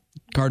second?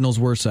 Cardinals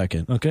were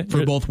second. Okay.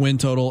 For both win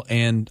total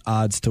and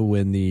odds to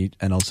win the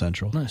NL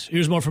Central. Nice.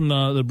 Here's more from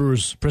the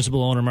Brewers'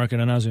 principal owner, Mark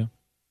Ananazio.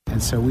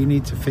 And so we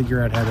need to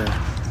figure out how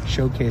to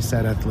showcase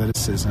that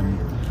athleticism,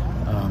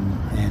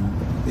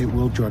 and it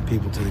will draw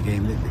people to the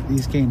game.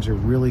 These games are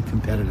really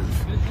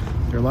competitive.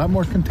 They're a lot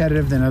more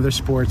competitive than other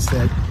sports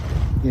that,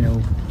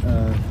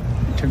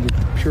 in terms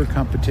of pure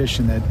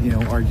competition that,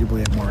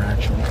 arguably have more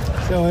action.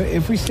 So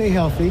if we stay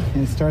healthy,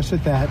 and it starts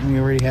with that, and we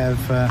already have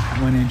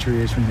one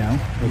injury, as we know.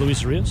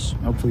 Luis Rios?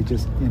 Hopefully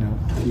just,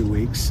 a few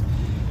weeks.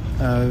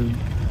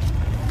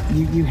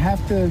 You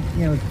have to,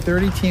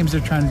 30 teams are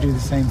trying to do the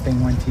same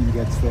thing. One team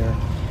gets there.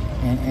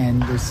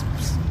 And there's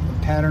a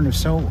pattern of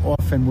so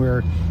often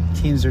where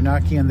teams are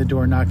knocking on the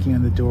door.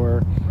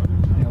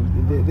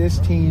 This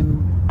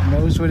team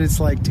knows what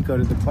it's like to go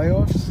to the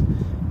playoffs.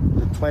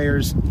 The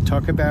players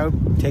talk about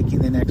taking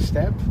the next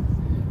step.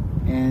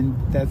 And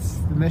that's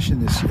the mission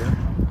this year.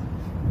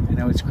 I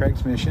know it's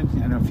Craig's mission.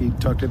 I don't know if he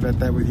talked about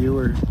that with you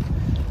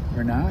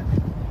or not.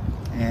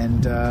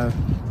 And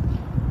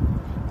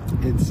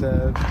it's...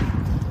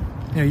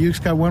 Uke's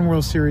got one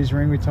World Series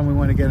ring. We told him we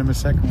want to get him a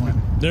second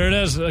one. There it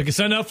is. I can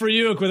send up for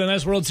Uke with a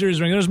nice World Series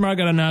ring. There's Mark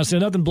Ananazio.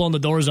 Nothing blowing the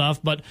doors off,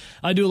 but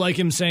I do like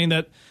him saying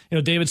that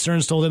David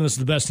Stearns told him this is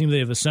the best team they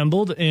have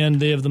assembled, and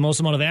they have the most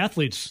amount of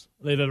athletes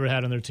they've ever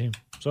had on their team.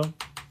 So,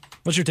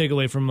 what's your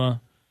takeaway from that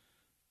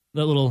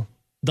little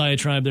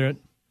diatribe there at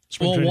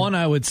spring training? One,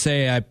 I would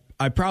say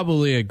I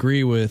probably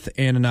agree with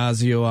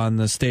Ananazio on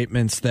the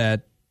statements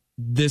that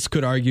this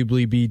could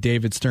arguably be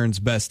David Stearns'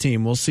 best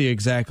team. We'll see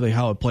exactly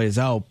how it plays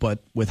out,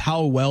 but with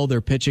how well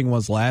their pitching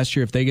was last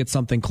year, if they get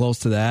something close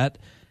to that,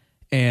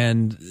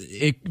 and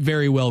it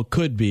very well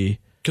could be.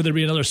 Could there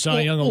be another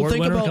Cy Young Award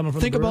winner coming from the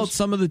Brewers? Think about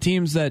some of the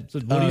teams that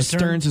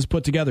Stearns has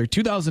put together.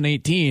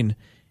 2018,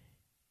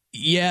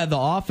 yeah, the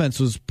offense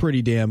was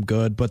pretty damn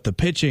good, but the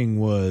pitching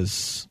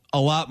was a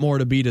lot more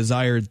to be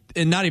desired,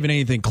 and not even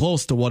anything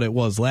close to what it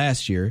was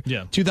last year.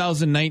 Yeah.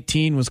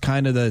 2019 was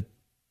kind of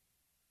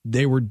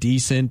they were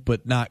decent,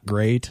 but not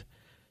great.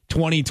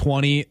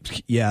 2020,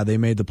 yeah, they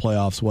made the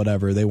playoffs,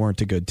 whatever. They weren't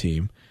a good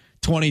team.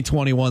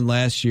 2021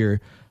 last year,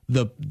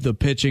 the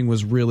pitching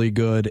was really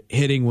good.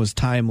 Hitting was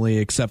timely,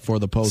 except for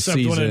the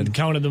postseason. Except when it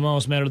counted the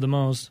most, mattered the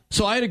most.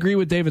 So I'd agree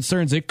with David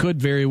Stearns. It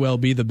could very well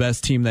be the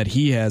best team that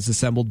he has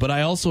assembled. But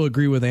I also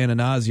agree with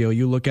Ananazio.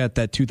 You look at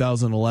that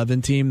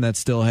 2011 team that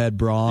still had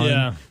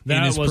Braun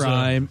in his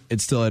prime. It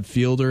still had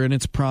Fielder in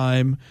its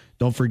prime.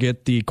 Don't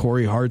forget the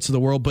Corey Harts of the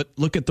world. But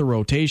look at the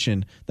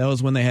rotation. That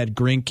was when they had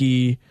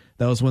Greinke.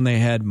 That was when they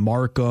had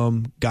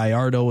Markham.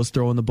 Gallardo was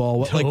throwing the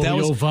ball.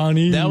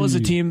 That was a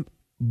team.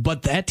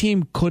 But that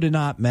team could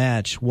not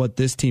match what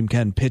this team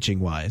can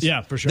pitching-wise.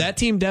 Yeah, for sure. That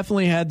team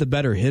definitely had the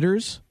better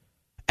hitters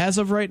as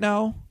of right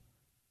now,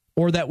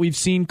 or that we've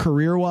seen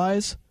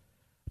career-wise.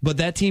 But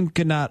that team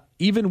could not,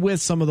 even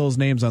with some of those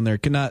names on there,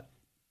 could not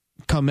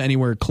come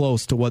anywhere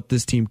close to what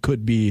this team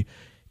could be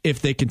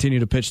if they continue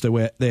to pitch the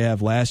way they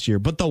have last year.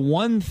 But the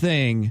one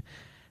thing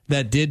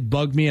that did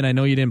bug me, and I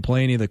know you didn't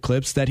play any of the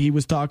clips that he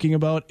was talking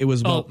about, it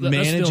was about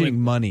managing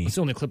money. That's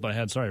the only clip I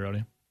had. Sorry,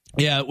 Rowdy.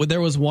 Yeah, there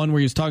was one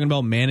where he was talking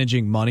about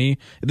managing money.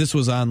 This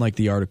was on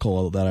the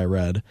article that I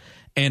read,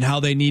 and how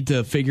they need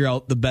to figure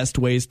out the best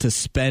ways to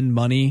spend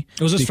money.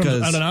 Was this from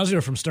Ananazio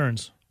or from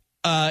Stearns?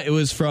 It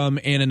was from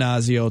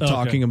Ananazio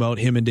talking about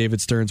him and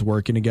David Stearns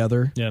working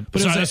together. Yeah,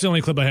 but that's the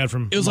only clip I had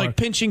from. It was like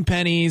pinching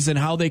pennies and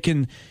how they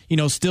can,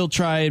 still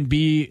try and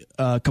be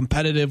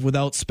competitive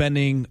without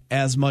spending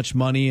as much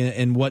money,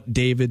 and what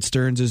David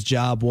Stearns'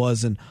 job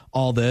was and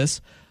all this.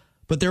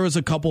 But there was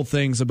a couple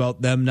things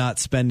about them not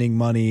spending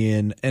money,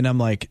 and I'm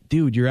like,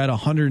 dude, you're at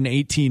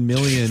 $118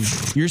 million.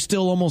 You're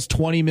still almost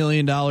 $20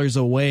 million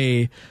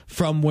away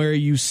from where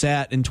you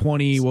sat in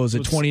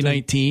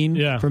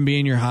 2019 from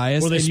being your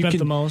highest. Where they spent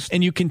the most.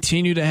 And you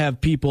continue to have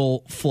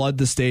people flood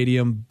the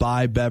stadium,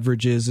 buy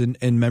beverages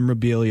and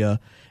memorabilia.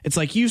 It's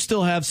like you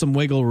still have some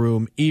wiggle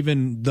room,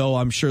 even though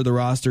I'm sure the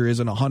roster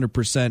isn't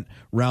 100%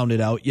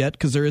 rounded out yet,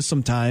 because there is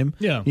some time.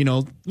 Yeah.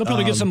 They'll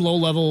probably get some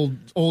low-level,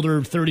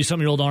 older,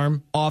 30-something-year-old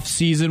arm.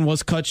 Off-season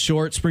was cut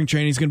short. Spring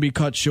training is going to be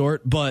cut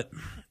short. But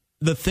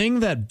the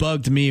thing that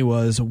bugged me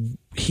was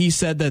he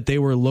said that they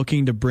were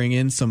looking to bring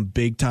in some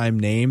big-time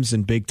names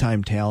and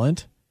big-time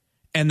talent,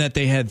 and that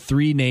they had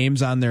 3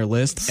 names on their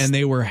list, and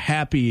they were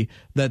happy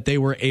that they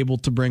were able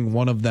to bring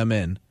one of them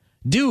in.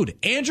 Dude,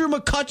 Andrew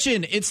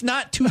McCutchen, it's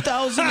not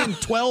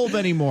 2012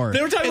 anymore.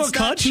 They were talking about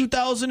Kutch?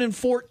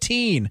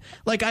 2014.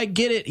 I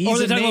get it. He's or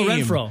they a talking name. about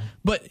Renfroe.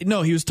 But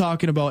no, he was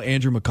talking about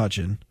Andrew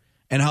McCutchen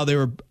and how they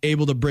were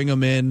able to bring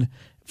him in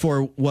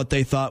for what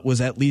they thought was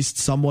at least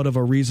somewhat of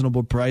a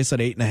reasonable price at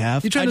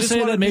 8.5. You trying to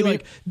say that maybe?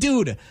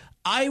 Dude,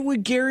 I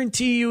would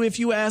guarantee you if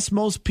you asked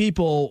most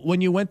people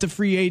when you went to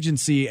free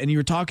agency and you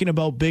were talking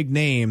about big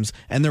names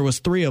and there was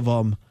 3 of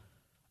them,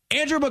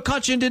 Andrew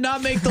McCutchen did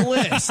not make the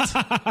list.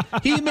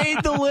 He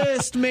made the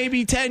list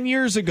maybe 10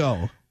 years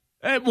ago.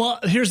 Well,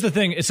 here's the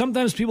thing.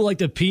 Sometimes people like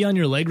to pee on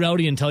your leg,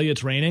 Rowdy, and tell you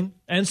it's raining.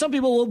 And some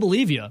people will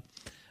believe you.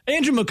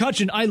 Andrew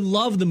McCutchen, I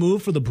love the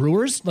move for the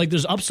Brewers. Like,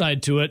 there's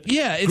upside to it.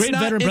 Yeah, it's great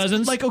not, veteran it's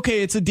presence. like,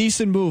 okay, it's a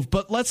decent move,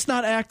 but let's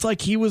not act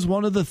like he was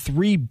one of the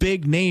 3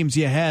 big names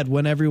you had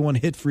when everyone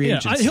hit free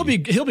agency.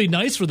 He'll be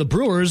nice for the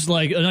Brewers,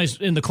 like nice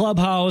in the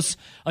clubhouse.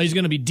 He's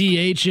going to be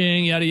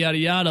DHing, yada yada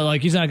yada.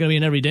 Like, he's not going to be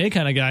an everyday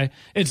kind of guy.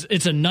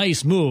 It's a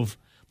nice move.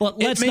 But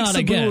let's it makes not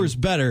the again. Brewers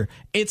better.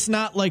 It's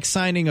not like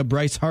signing a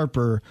Bryce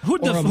Harper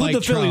Who'd or a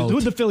Mike Trout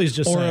the Phillies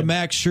just or signed? a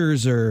Max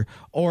Scherzer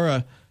or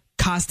a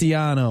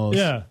Castellanos.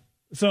 Yeah.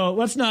 So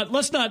let's not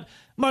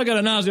Mark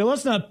Atanasio,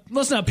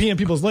 let's not pee in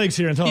people's legs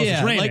here and tell us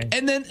it's raining. Like,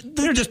 and then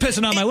you're just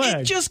pissing on my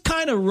leg. It just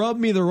kind of rubbed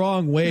me the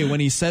wrong way when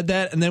he said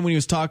that, and then when he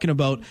was talking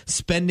about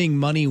spending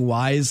money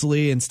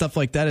wisely and stuff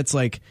like that, it's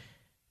like,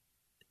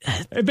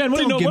 hey Ben, what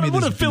do you know?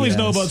 What do Phillies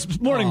know about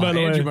this morning? By the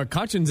way, Andrew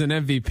McCutchen's an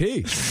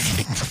MVP.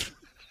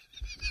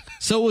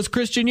 So was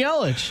Christian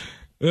Yelich.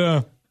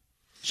 Yeah.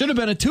 Should have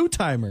been a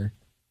 2-timer.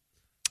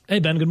 Hey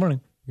Ben, good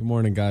morning. Good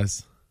morning,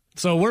 guys.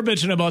 So we're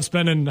bitching about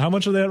spending. How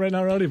much are they at right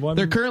now, Rowdy?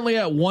 They're currently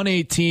at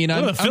 118. What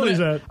are the Phillies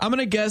at? I'm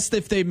gonna guess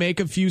if they make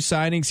a few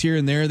signings here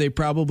and there, they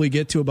probably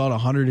get to about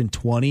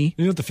 120. You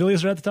know what the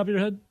Phillies are at the top of your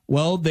head?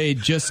 Well, they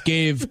just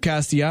gave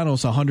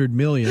Castellanos $100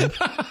 million,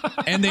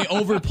 and they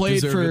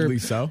overplayed Deservedly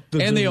so.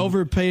 and they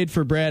overpaid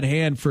for Brad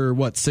Hand for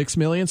what, $6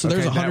 million. So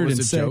there's Okay, that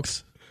was a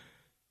 106.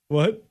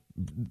 What?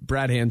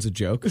 Brad Hand's a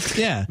joke.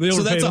 Yeah, They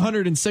so that's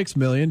overpaid him. $106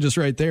 million just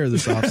right there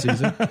this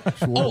offseason.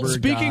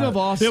 Speaking of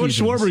off Yeah, what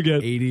seasons, Schwarber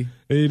get? 80.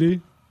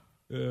 80?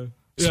 Yeah.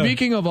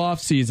 Speaking of off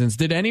seasons,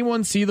 did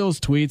anyone see those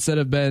tweets that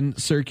have been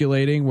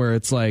circulating where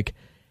it's like,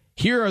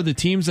 here are the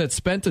teams that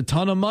spent a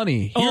ton of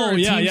money. Here are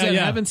teams that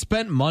haven't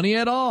spent money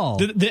at all.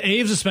 The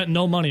A's have spent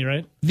no money,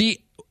 right?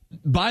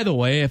 By the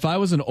way, if I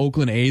was an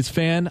Oakland A's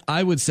fan,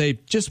 I would say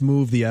just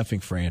move the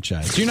effing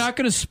franchise. You're not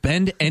going to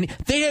spend any.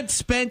 They had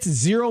spent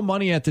zero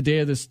money at the day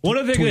of this. What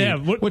do they think they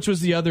have? Which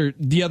was the other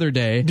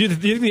day. Do you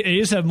think the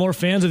A's have more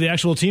fans of the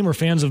actual team or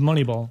fans of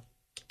Moneyball,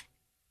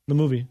 the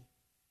movie?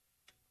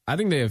 I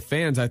think they have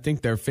fans. I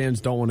think their fans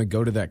don't want to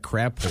go to that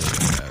crap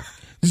hole.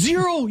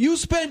 Zero. You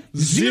spent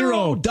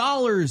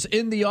 $0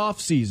 in the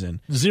offseason.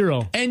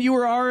 Zero. And you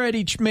were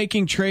already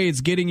making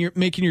trades,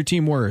 making your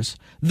team worse.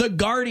 The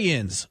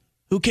Guardians,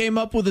 who came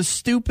up with a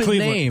stupid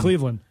name.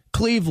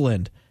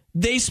 Cleveland.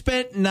 They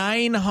spent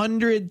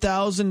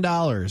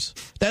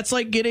 $900,000. That's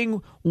like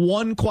getting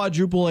one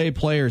quadruple A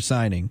player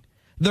signing.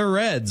 The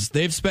Reds,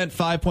 they've spent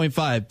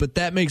 5.5, but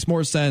that makes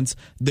more sense.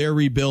 They're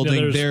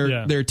rebuilding.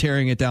 They're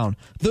tearing it down.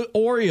 The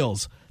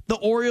Orioles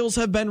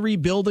have been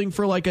rebuilding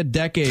for like a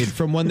decade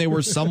from when they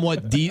were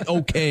somewhat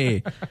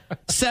okay.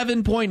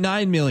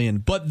 $7.9 million.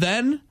 But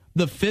then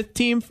the 5th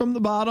team from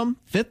the bottom,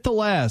 5th to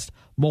last,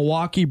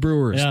 Milwaukee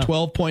Brewers,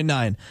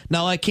 12.9.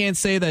 Now, I can't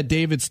say that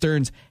David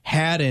Stearns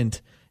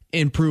hadn't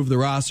improved the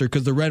roster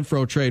because the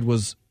Renfroe trade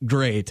was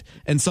great.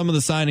 And some of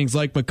the signings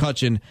like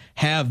McCutchen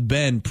have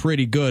been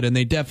pretty good, and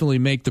they definitely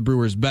make the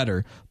Brewers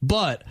better.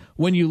 But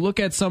when you look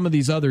at some of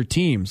these other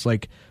teams,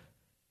 like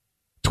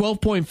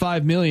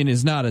 $12.5 million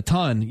is not a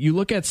ton. You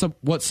look at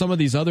what some of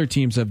these other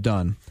teams have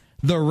done.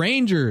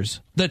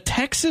 The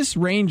Texas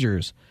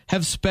Rangers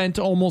have spent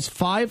almost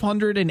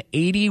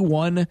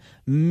 $581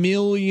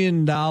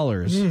 million.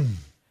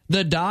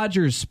 The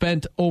Dodgers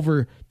spent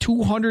over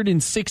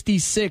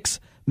 $266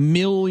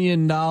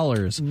 million.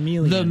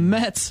 The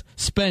Mets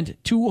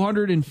spent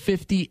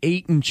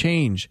 $258 and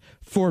change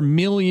for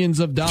millions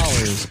of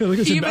dollars.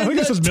 Even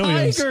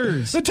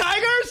the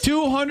Tigers,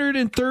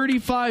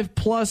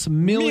 $235+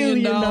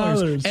 million.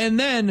 And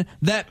then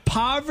that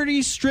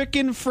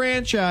poverty-stricken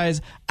franchise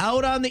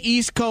out on the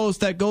East Coast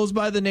that goes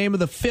by the name of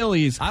the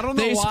Phillies. I don't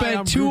know they why spent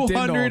I'm grouped into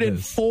all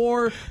this.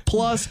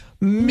 $204+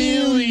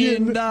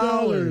 million.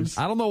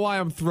 I don't know why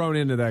I'm thrown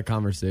into that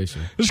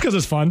conversation. Just because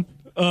it's fun.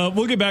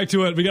 We'll get back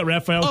to it. We got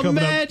Raphael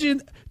coming up.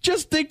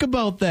 Just think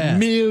about that. $1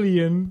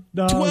 million.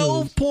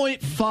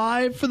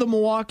 12.5 for the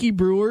Milwaukee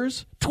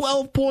Brewers.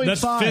 12.5.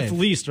 That's 5th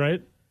least,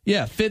 right?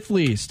 Yeah, 5th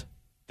least.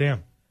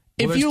 Damn.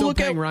 Well, if you look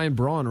at Ryan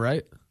Braun,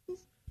 right?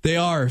 They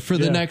are for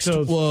the next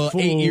 8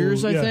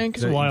 years, I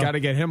think. You got to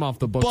get him off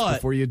the books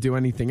before you do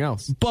anything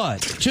else. But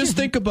just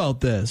think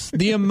about this.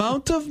 The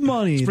amount of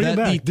money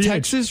that the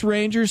Texas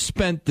Rangers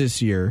spent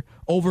this year,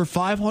 over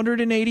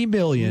 $580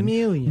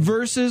 million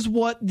versus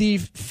what the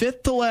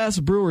 5th to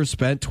last Brewers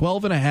spent,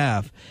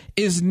 12.5,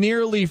 is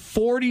nearly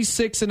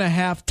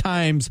 46.5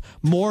 times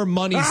more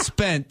money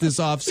spent this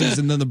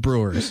offseason than the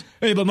Brewers.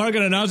 Hey, but Mark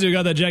Atanasio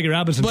got that Jackie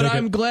Robinson ticket. But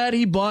I'm glad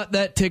he bought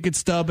that ticket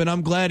stub, and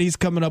I'm glad he's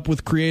coming up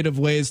with creative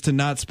ways to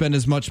not spend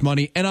as much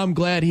money, and I'm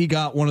glad he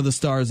got one of the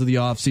stars of the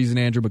offseason,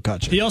 Andrew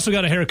McCutchen. He also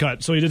got a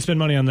haircut, so he did spend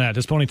money on that.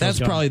 His ponytail's That's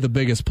gone. probably the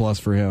biggest plus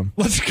for him.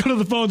 Let's go to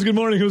the phones. Good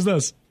morning. Who's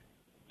this?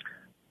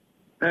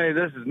 Hey,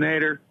 this is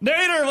Nader.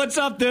 Nader, what's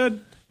up,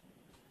 dude?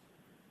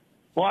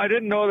 Well, I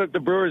didn't know that the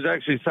Brewers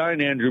actually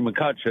signed Andrew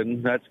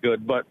McCutchen. That's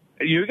good. But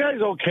you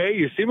guys okay?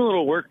 You seem a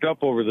little worked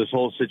up over this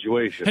whole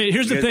situation. Hey,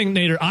 here's the thing,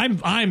 Nader.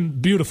 I'm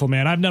beautiful,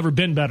 man. I've never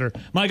been better.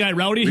 My guy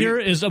Rowdy here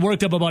is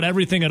worked up about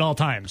everything at all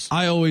times.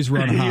 I always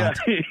run hot.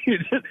 Yeah,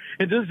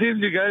 it just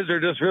seems you guys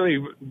are just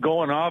really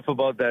going off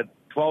about that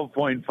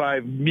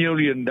 $12.5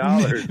 million.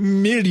 $1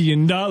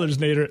 million,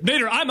 Nader.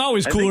 Nader, I'm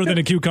always cooler than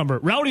a cucumber.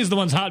 Rowdy's the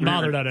one's hot and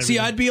bothered at everything. See,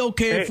 I'd be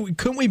okay if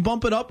couldn't we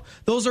bump it up?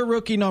 Those are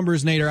rookie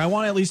numbers, Nader. I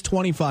want at least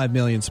 $25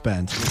 million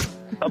spent.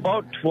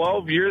 About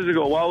 12 years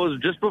ago, well, it was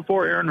just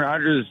before Aaron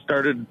Rodgers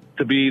started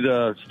to be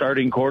the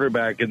starting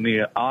quarterback in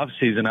the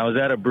offseason. I was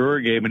at a Brewer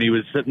game, and he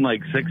was sitting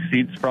like 6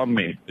 seats from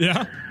me.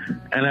 Yeah.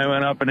 And I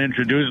went up and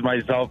introduced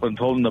myself and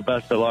told him the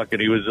best of luck,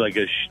 and he was like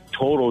a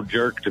total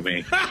jerk to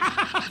me.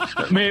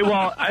 It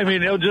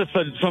was just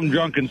some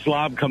drunken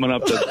slob coming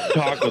up to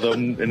talk with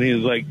him, and he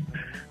was like,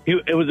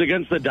 it was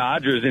against the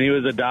Dodgers, and he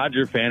was a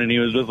Dodger fan, and he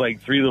was with like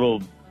three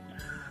little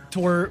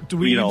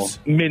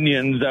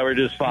minions that were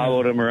just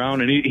following him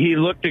around, and he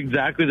looked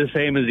exactly the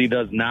same as he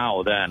does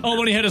now then. Oh,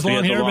 when he had his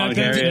long hair back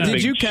then?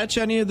 Did you catch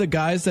any of the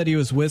guys that he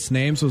was with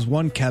names? Was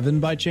one Kevin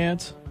by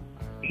chance?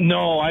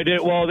 No, I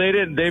didn't. Well, they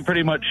didn't. They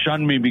pretty much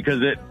shunned me because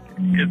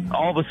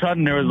all of a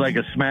sudden there was like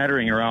a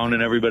smattering around,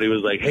 and everybody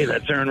was like, "Hey,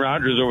 that's Aaron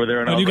Rodgers over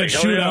there." And I was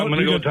like, "Oh yeah, I'm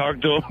going to go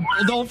talk to him."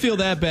 Well, don't feel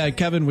that bad.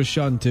 Kevin was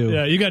shunned too.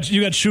 Yeah, you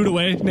got shoot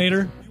away,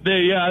 Nader.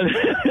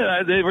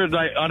 They were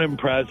like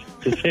unimpressed,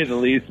 to say the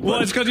least. Well,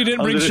 it's because you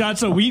didn't bring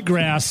shots of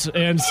wheatgrass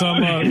and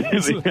some.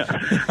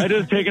 I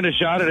just taken a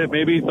shot at it.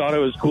 Maybe he thought it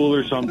was cool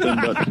or something,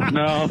 but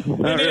no,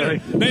 not really.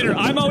 Nader,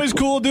 I'm always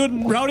cool,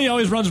 dude. Rowdy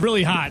always runs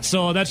really hot,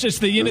 so that's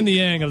just the yin and the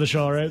yang of the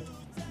show, right?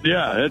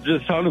 Yeah, it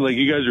just sounded like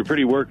you guys are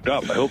pretty worked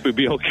up. I hope you'll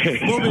be okay.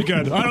 We'll be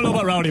good. I don't know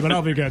about Rowdy, but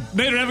I'll be good.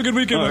 Nader, have a good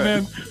weekend, my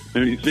man. See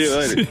you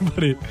later. See you,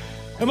 buddy.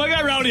 And my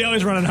guy Rowdy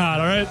always running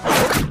hot, all right?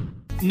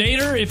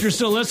 Nader, if you're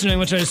still listening,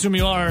 which I assume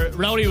you are,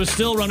 Rowdy was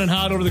still running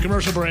hot over the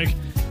commercial break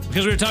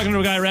because we were talking to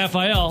a guy,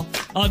 Raphael.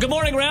 Good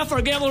morning, Raph,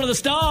 our Gambler to the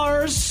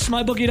Stars,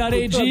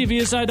 MyBookie.ag,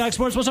 VSI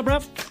Sports. What's up,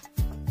 Raph?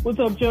 What's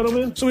up,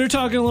 gentlemen? So we were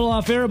talking a little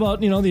off air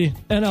about, the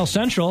NL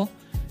Central,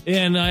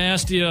 and I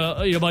asked you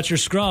about your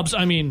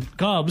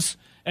Cubs,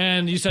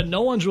 and you said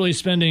no one's really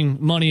spending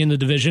money in the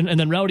division. And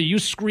then, Rowdy, you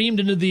screamed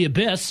into the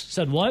abyss.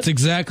 Said what? That's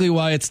exactly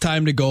why it's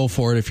time to go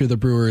for it if you're the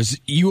Brewers.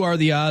 You are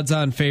the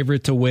odds-on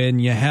favorite to win.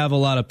 You have a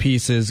lot of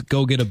pieces.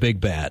 Go get a big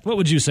bat. What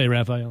would you say,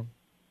 Raphael?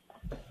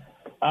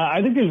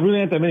 I think there's really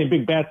not that many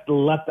big bats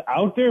left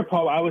out there.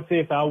 Probably, I would say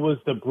if I was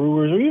the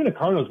Brewers or even the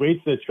Cardinals,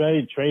 wait to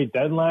the trade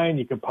deadline,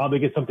 you could probably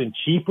get something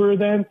cheaper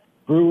than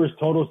Brewers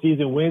total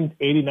season wins,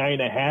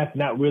 89.5.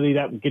 Not really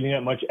getting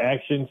that much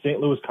action. St.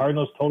 Louis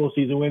Cardinals total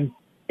season wins,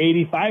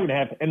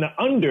 85.5, and the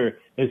under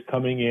is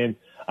coming in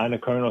on the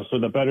Cardinals. So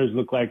the bettors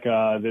look like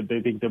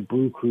they think the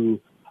Brew Crew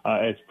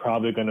is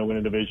probably going to win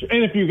a division.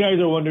 And if you guys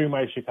are wondering,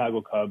 my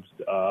Chicago Cubs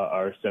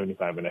are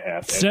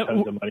 75.5.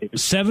 Tons of money.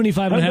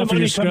 75.5 for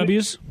your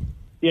Scrubbies?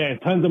 Yeah,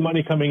 and tons of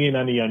money coming in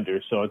on the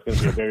under. So it's going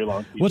to be a very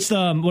long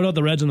season. What about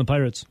the Reds and the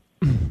Pirates?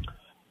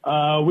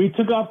 We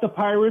took off the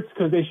Pirates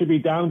because they should be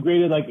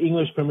downgraded like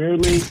English Premier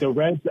League. The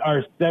Reds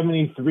are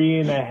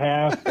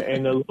 73.5,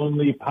 and the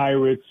Lonely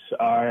Pirates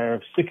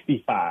are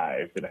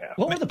 65.5.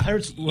 What were the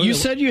Pirates? You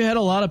said you had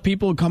a lot of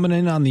people coming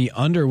in on the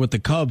under with the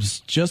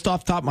Cubs. Just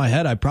off the top of my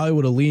head, I probably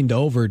would have leaned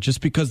over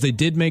just because they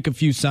did make a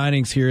few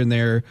signings here and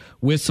there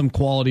with some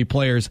quality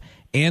players.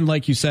 And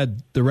like you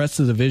said, the rest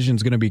of the division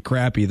is going to be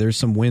crappy. There's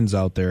some wins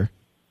out there.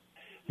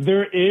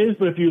 There is,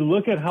 but if you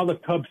look at how the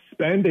Cubs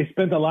spend, they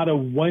spent a lot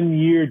of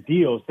one-year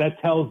deals.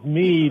 That tells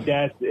me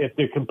that if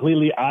they're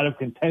completely out of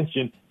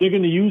contention, they're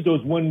going to use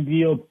those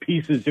one-deal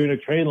pieces during the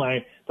trade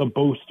line to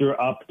bolster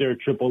up their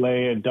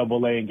AAA and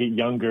AA and get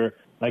younger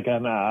like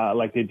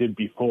they did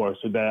before.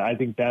 So that I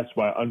think that's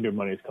why under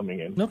money is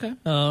coming in. Okay.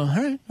 All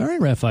right,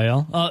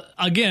 Raphael.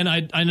 Again,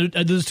 I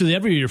do this to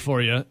every year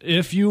for you.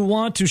 If you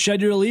want to shed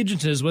your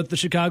allegiances with the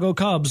Chicago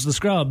Cubs, the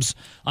Scrubs,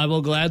 I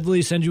will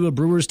gladly send you a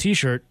Brewers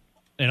T-shirt.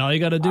 And all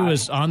you got to do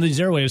is on these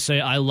airwaves say,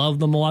 "I love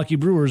the Milwaukee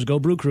Brewers. Go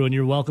Brew Crew," and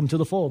you're welcome to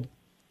the fold.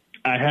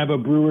 I have a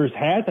Brewers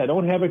hat. I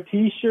don't have a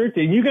T-shirt.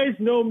 And you guys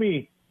know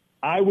me.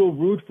 I will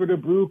root for the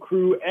Brew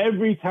Crew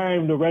every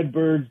time the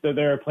Redbirds that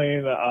they're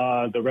playing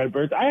the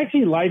Redbirds. I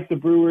actually like the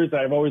Brewers.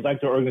 I've always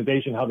liked their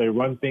organization, how they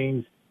run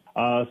things.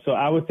 So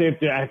I would say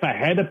if I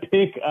had to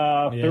pick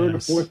third or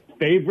fourth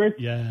favorite,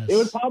 it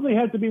would probably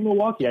have to be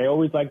Milwaukee. I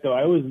always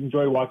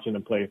enjoy watching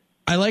them play.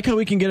 I like how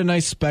we can get a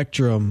nice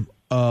spectrum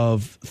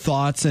of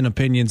thoughts and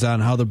opinions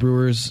on how the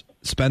Brewers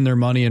spend their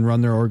money and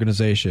run their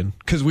organization.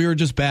 Because we were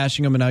just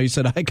bashing them, and now you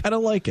said, I kind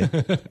of like it.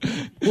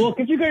 Well,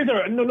 because you guys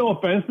are, no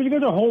offense, but you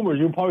guys are homers.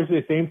 You'll probably say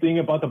the same thing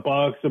about the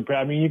Bucks.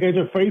 I mean, you guys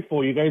are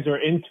faithful. You guys are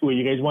into it.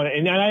 You guys want to,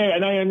 and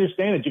I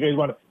understand it. You guys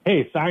want to,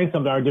 hey, sign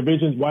something. Our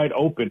division's wide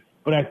open.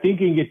 But I think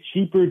you can get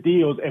cheaper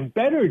deals and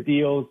better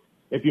deals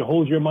if you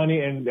hold your money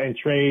and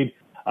trade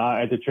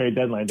at the trade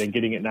deadline than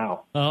getting it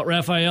now.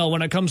 Raphael,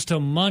 when it comes to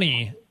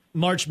money,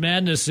 March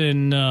Madness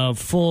in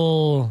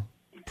full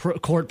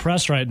court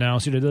press right now.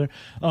 See what I did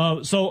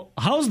there? So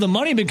how's the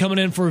money been coming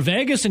in for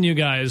Vegas and you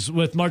guys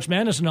with March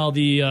Madness and all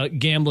the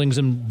gamblings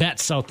and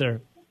bets out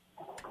there?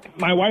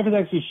 My wife is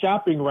actually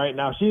shopping right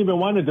now. She didn't even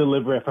want to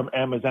deliver it from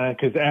Amazon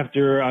because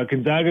after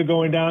Gonzaga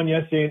going down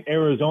yesterday and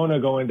Arizona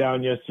going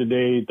down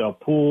yesterday, the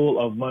pool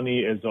of money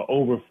is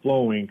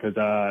overflowing because,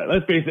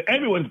 let's face it,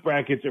 everyone's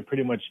brackets are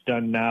pretty much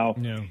done now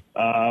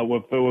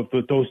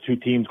with those two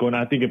teams going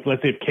on. I think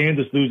let's say if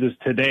Kansas loses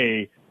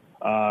today,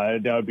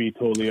 that would be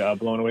totally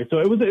blown away. So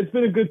it's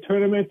been a good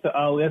tournament.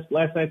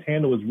 Last night's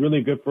handle was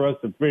really good for us.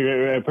 A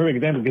perfect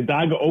example.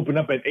 Gonzaga opened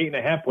up at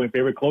 8.5-point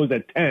favorite, closed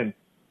at 10.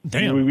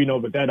 Damn. We know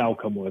what that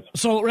outcome was.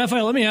 So,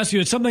 Raphael, let me ask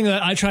you. It's something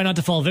that I try not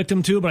to fall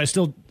victim to, but I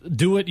still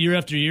do it year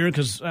after year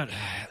because,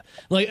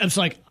 it's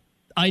like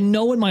I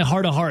know in my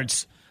heart of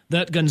hearts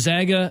that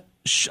Gonzaga,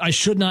 I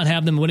should not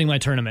have them winning my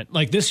tournament.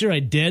 Like this year I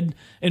did.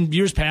 In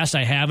years past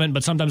I haven't,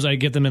 but sometimes I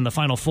get them in the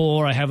Final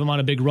Four. I have them on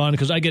a big run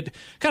because I get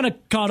kind of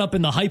caught up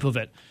in the hype of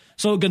it.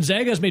 So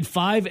Gonzaga has made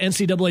 5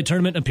 NCAA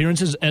tournament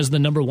appearances as the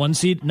number 1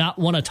 seed, not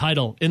won a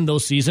title in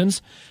those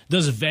seasons.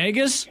 Does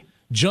Vegas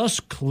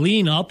just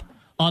clean up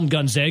on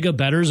Gonzaga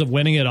bettors of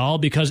winning it all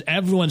because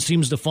everyone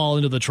seems to fall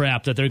into the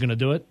trap that they're going to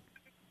do it?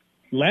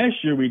 Last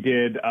year we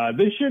did.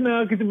 This year,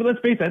 no, because let's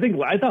face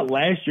it, I thought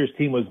last year's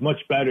team was much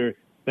better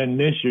than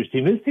this year's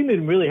team. This team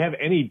didn't really have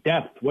any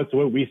depth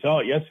whatsoever. We saw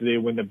it yesterday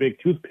when the big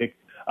toothpick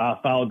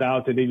fouled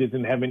out, and they just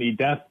didn't have any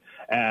depth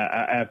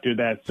after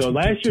that. So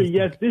last year,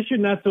 yes. This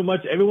year, not so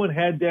much. Everyone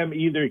had them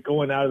either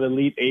going out of the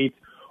Elite Eight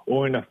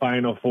or in the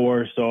Final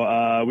Four.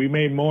 So we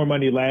made more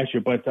money last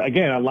year. But,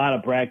 again, a lot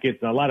of brackets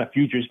and a lot of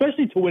futures,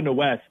 especially to win the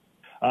West.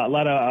 A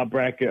lot of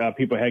bracket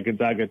people had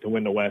Gonzaga to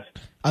win the West.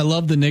 I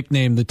love the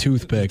nickname, the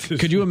toothpick.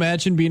 Could you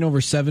imagine being over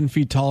 7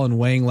 feet tall and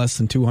weighing less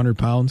than 200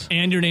 pounds?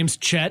 And your name's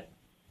Chet?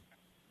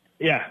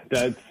 Yeah,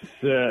 that's.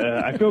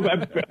 I feel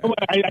bad.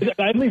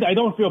 At least I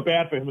don't feel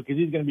bad for him because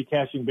he's going to be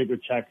cashing bigger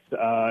checks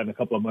in a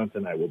couple of months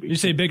than I will be. You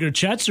say bigger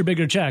checks or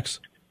bigger checks?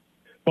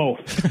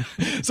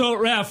 Both. So,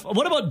 Raph,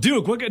 what about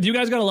Duke? Do you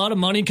guys got a lot of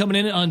money coming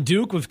in on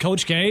Duke with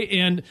Coach K?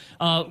 And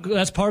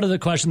that's part of the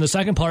question. The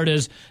second part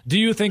is, do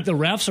you think the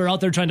refs are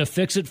out there trying to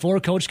fix it for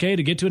Coach K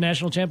to get to a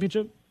national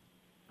championship?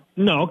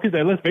 No, because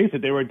let's face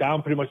it, they were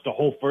down pretty much the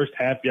whole first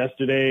half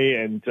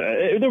yesterday, and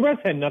the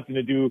refs had nothing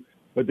to do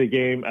with the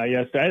game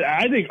yesterday.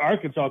 I think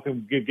Arkansas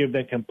can give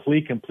them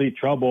complete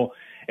trouble.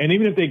 And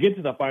even if they get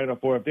to the Final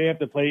Four, if they have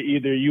to play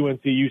either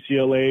UNC,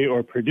 UCLA,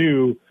 or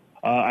Purdue,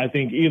 I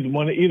think either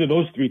of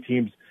those 3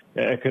 teams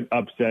could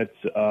upset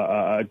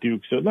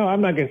Duke. So, no,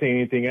 I'm not going to say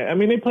anything. I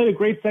mean, they played a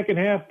great second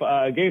half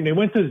game. They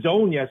went to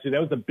zone yesterday.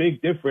 That was a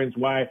big difference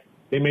why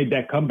they made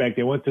that comeback.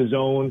 They went to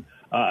zone,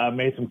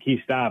 made some key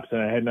stops, and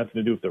it had nothing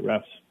to do with the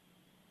refs.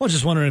 I was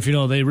just wondering if,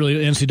 they really,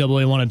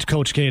 NCAA wanted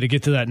Coach K to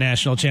get to that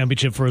national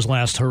championship for his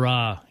last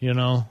hurrah,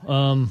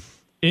 Now,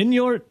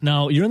 you're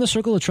in the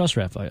circle of trust,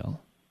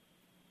 Raphael.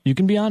 You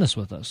can be honest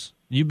with us.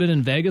 You've been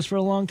in Vegas for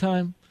a long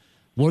time,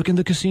 working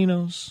the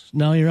casinos.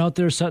 Now you're out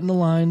there setting the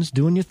lines,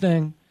 doing your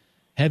thing.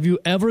 Have you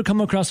ever come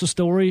across a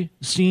story,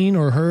 seen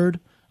or heard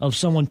of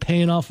someone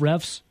paying off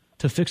refs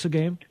to fix a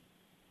game?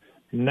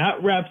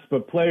 Not refs,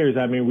 but players.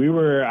 I mean,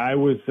 I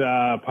was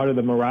part of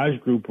the Mirage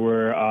group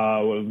where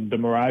the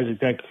Mirage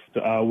execs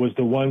was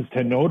the ones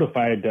to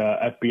notify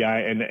the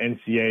FBI and the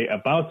NCAA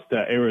about the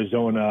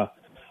Arizona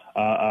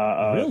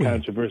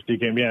controversy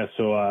game. Yeah,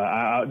 so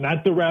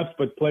not the refs,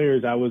 but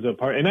players. I was a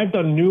part, and I've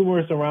done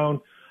numerous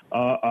around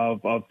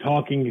of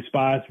talking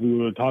spots. We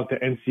would talk to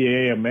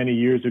NCAA many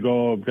years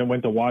ago. Then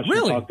went to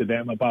Washington, talk to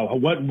them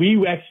about what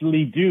we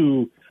actually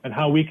do and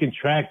how we can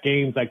track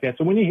games like that.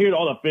 So when you hear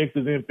all the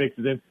fixes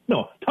in,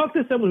 no, talk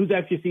to someone who's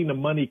actually seen the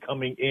money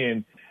coming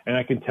in, and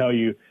I can tell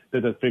you that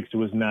the fixer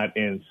was not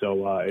in.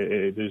 So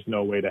there's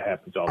no way that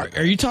happens all the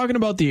time. Are you talking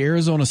about the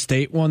Arizona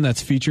State one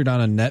that's featured on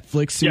a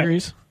Netflix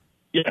series?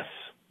 Yes.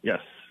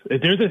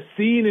 There's a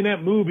scene in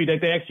that movie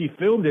that they actually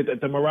filmed it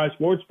at the Mirage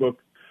Sportsbook.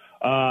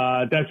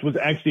 That was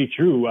actually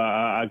true.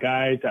 A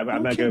guy,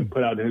 I'm not going to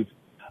put out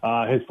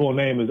his full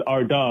name is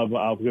R-Dub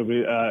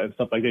and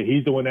stuff like that.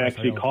 He's the one that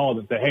actually called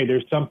and said, hey,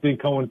 there's something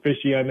going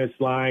fishy on this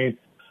line.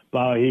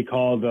 He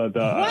called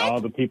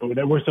all the people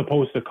that we're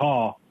supposed to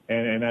call,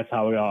 and that's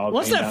how it all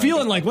What's that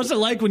feeling like? What's it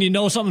like when you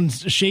know something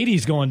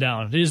shady's going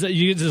down? Is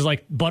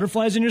like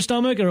butterflies in your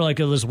stomach or like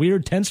this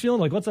weird tense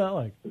feeling? Like, what's that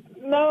like?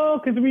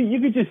 No, because you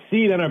could just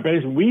see it on our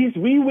base.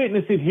 We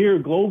witness it here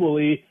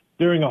globally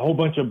during a whole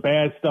bunch of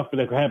bad stuff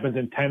that happens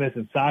in tennis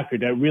and soccer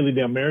that really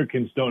the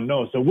Americans don't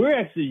know. So we're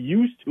actually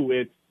used to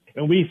it,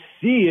 and we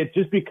see it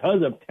just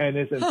because of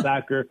tennis and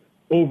soccer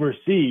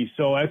overseas.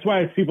 So that's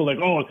why people are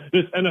like, oh,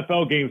 this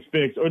NFL game's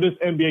fixed or this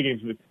NBA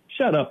game's fixed.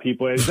 Shut up,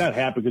 people. It's not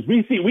happening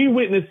because we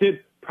witness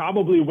it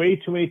probably way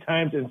too many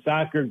times in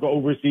soccer go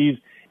overseas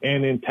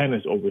and in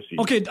tennis overseas.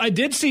 Okay, I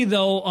did see,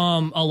 though,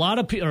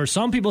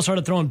 some people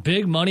started throwing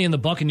big money in the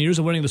Buccaneers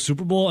of winning the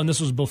Super Bowl, and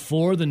this was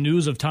before the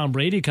news of Tom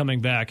Brady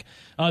coming back.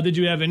 Did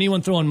you have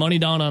anyone throwing money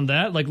down on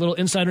that, like little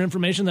insider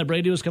information that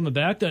Brady was coming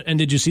back? And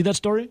did you see that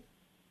story?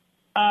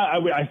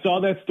 I saw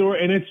that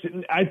story,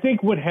 and I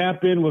think what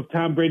happened with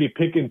Tom Brady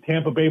picking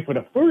Tampa Bay for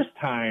the first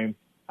time,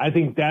 I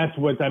think that's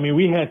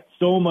we had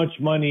so much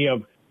money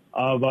of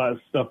of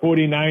the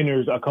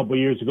 49ers a couple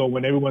years ago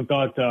when everyone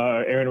thought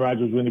Aaron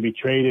Rodgers was going to be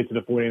traded to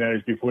the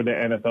 49ers before the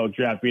NFL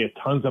draft. We had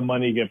tons of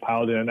money get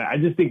piled in. And I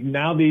just think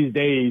now these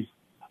days,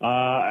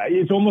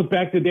 it's almost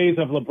back to days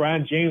of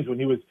LeBron James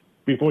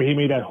before he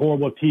made that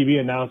horrible TV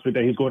announcement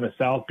that he's going to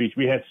South Beach.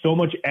 We had so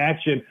much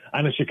action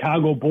on the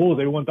Chicago Bulls.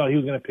 Everyone thought he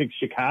was going to pick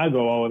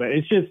Chicago, all of that.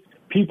 It's just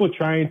people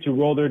trying to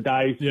roll their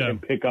dice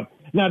and pick up.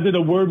 Now, did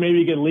the word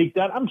maybe get leaked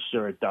out? I'm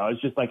sure it does,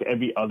 just like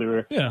every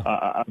other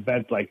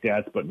event like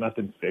that, but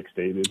nothing's fixed,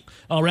 David.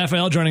 Oh,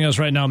 Raphael joining us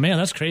right now. Man,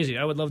 that's crazy.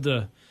 I would love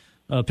to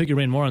pick your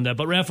brain more on that.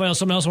 But, Raphael,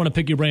 something else I want to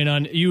pick your brain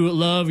on. You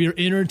love your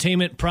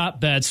entertainment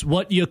prop bets.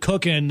 What you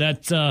cooking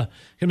that can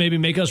maybe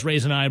make us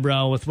raise an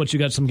eyebrow with what you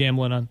got some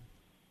gambling on?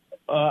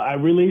 I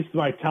released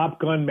my Top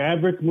Gun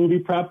Maverick movie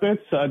prop bets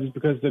just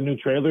because the new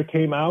trailer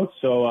came out.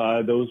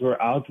 So those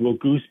were out. Will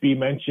Goose be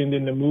mentioned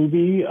in the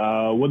movie?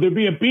 Will there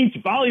be a beach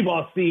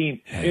volleyball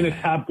scene in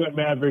a Top Gun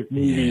Maverick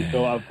movie?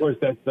 So, of course,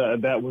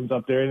 that one's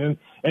up there.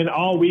 And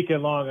all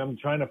weekend long, I'm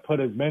trying to put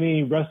as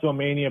many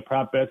WrestleMania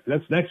prop bets.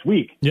 That's next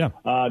week. Yeah.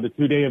 The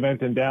 2-day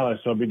event in Dallas.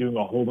 So I'll be doing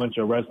a whole bunch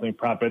of wrestling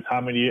prop bets. How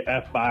many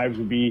F5s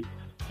would be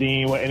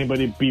seeing, what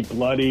anybody be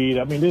bloodied.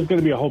 I mean, there's going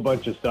to be a whole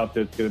bunch of stuff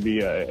that's going to be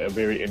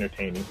very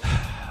entertaining.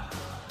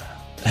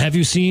 Have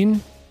you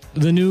seen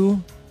the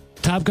new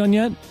Top Gun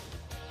yet?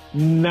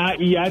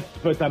 Not yet,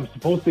 but I'm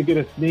supposed to get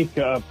a sneak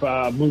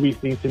movie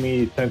sent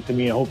to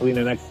me hopefully in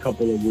the next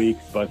couple of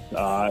weeks. But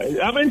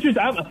I'm interested.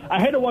 I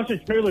had to watch the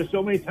trailer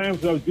so many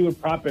times when I was doing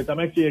prop bets. I'm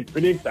actually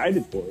pretty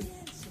excited for it.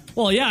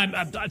 Well, yeah,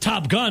 I'm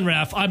Top Gun,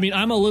 Raph. I mean,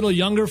 I'm a little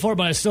younger for it,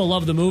 but I still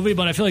love the movie.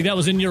 But I feel like that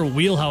was in your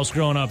wheelhouse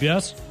growing up,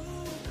 yes?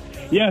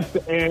 Yes,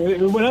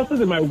 and what else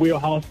is in my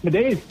wheelhouse?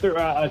 Today,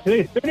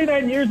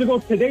 39 years ago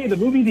today, the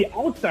movie The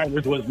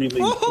Outsiders was released.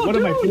 One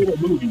of my favorite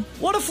movies.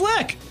 What a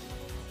flick!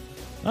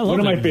 I love One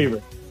of my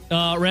favorites.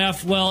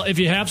 Raph, well, if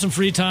you have some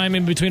free time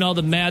in between all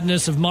the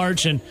madness of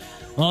March and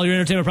all your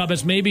entertainment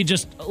projects, maybe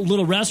just a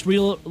little rest,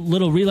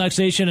 little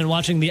relaxation, and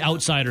watching The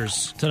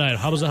Outsiders tonight.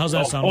 How's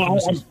that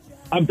sound?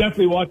 I'm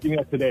definitely watching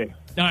that today.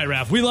 All right,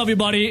 Raph, we love you,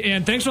 buddy,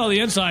 and thanks for all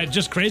the insight.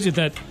 Just crazy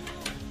that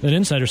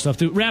insider stuff,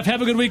 too. Raph,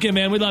 have a good weekend,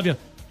 man. We love you.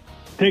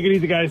 Take it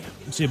easy, guys.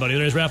 See you, buddy.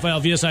 There's Raphael,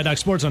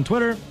 VSI.Sports on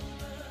Twitter,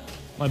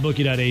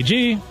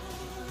 mybookie.ag,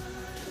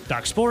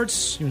 Doc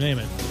Sports, you name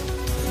it.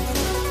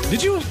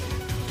 Did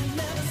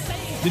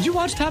you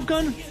watch Top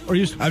Gun?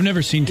 I've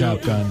never seen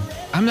Top Gun.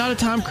 I'm not a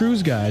Tom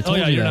Cruise guy. I told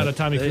you you're that. not a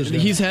Tommy Cruise guy.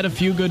 He's had a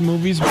few good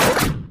movies.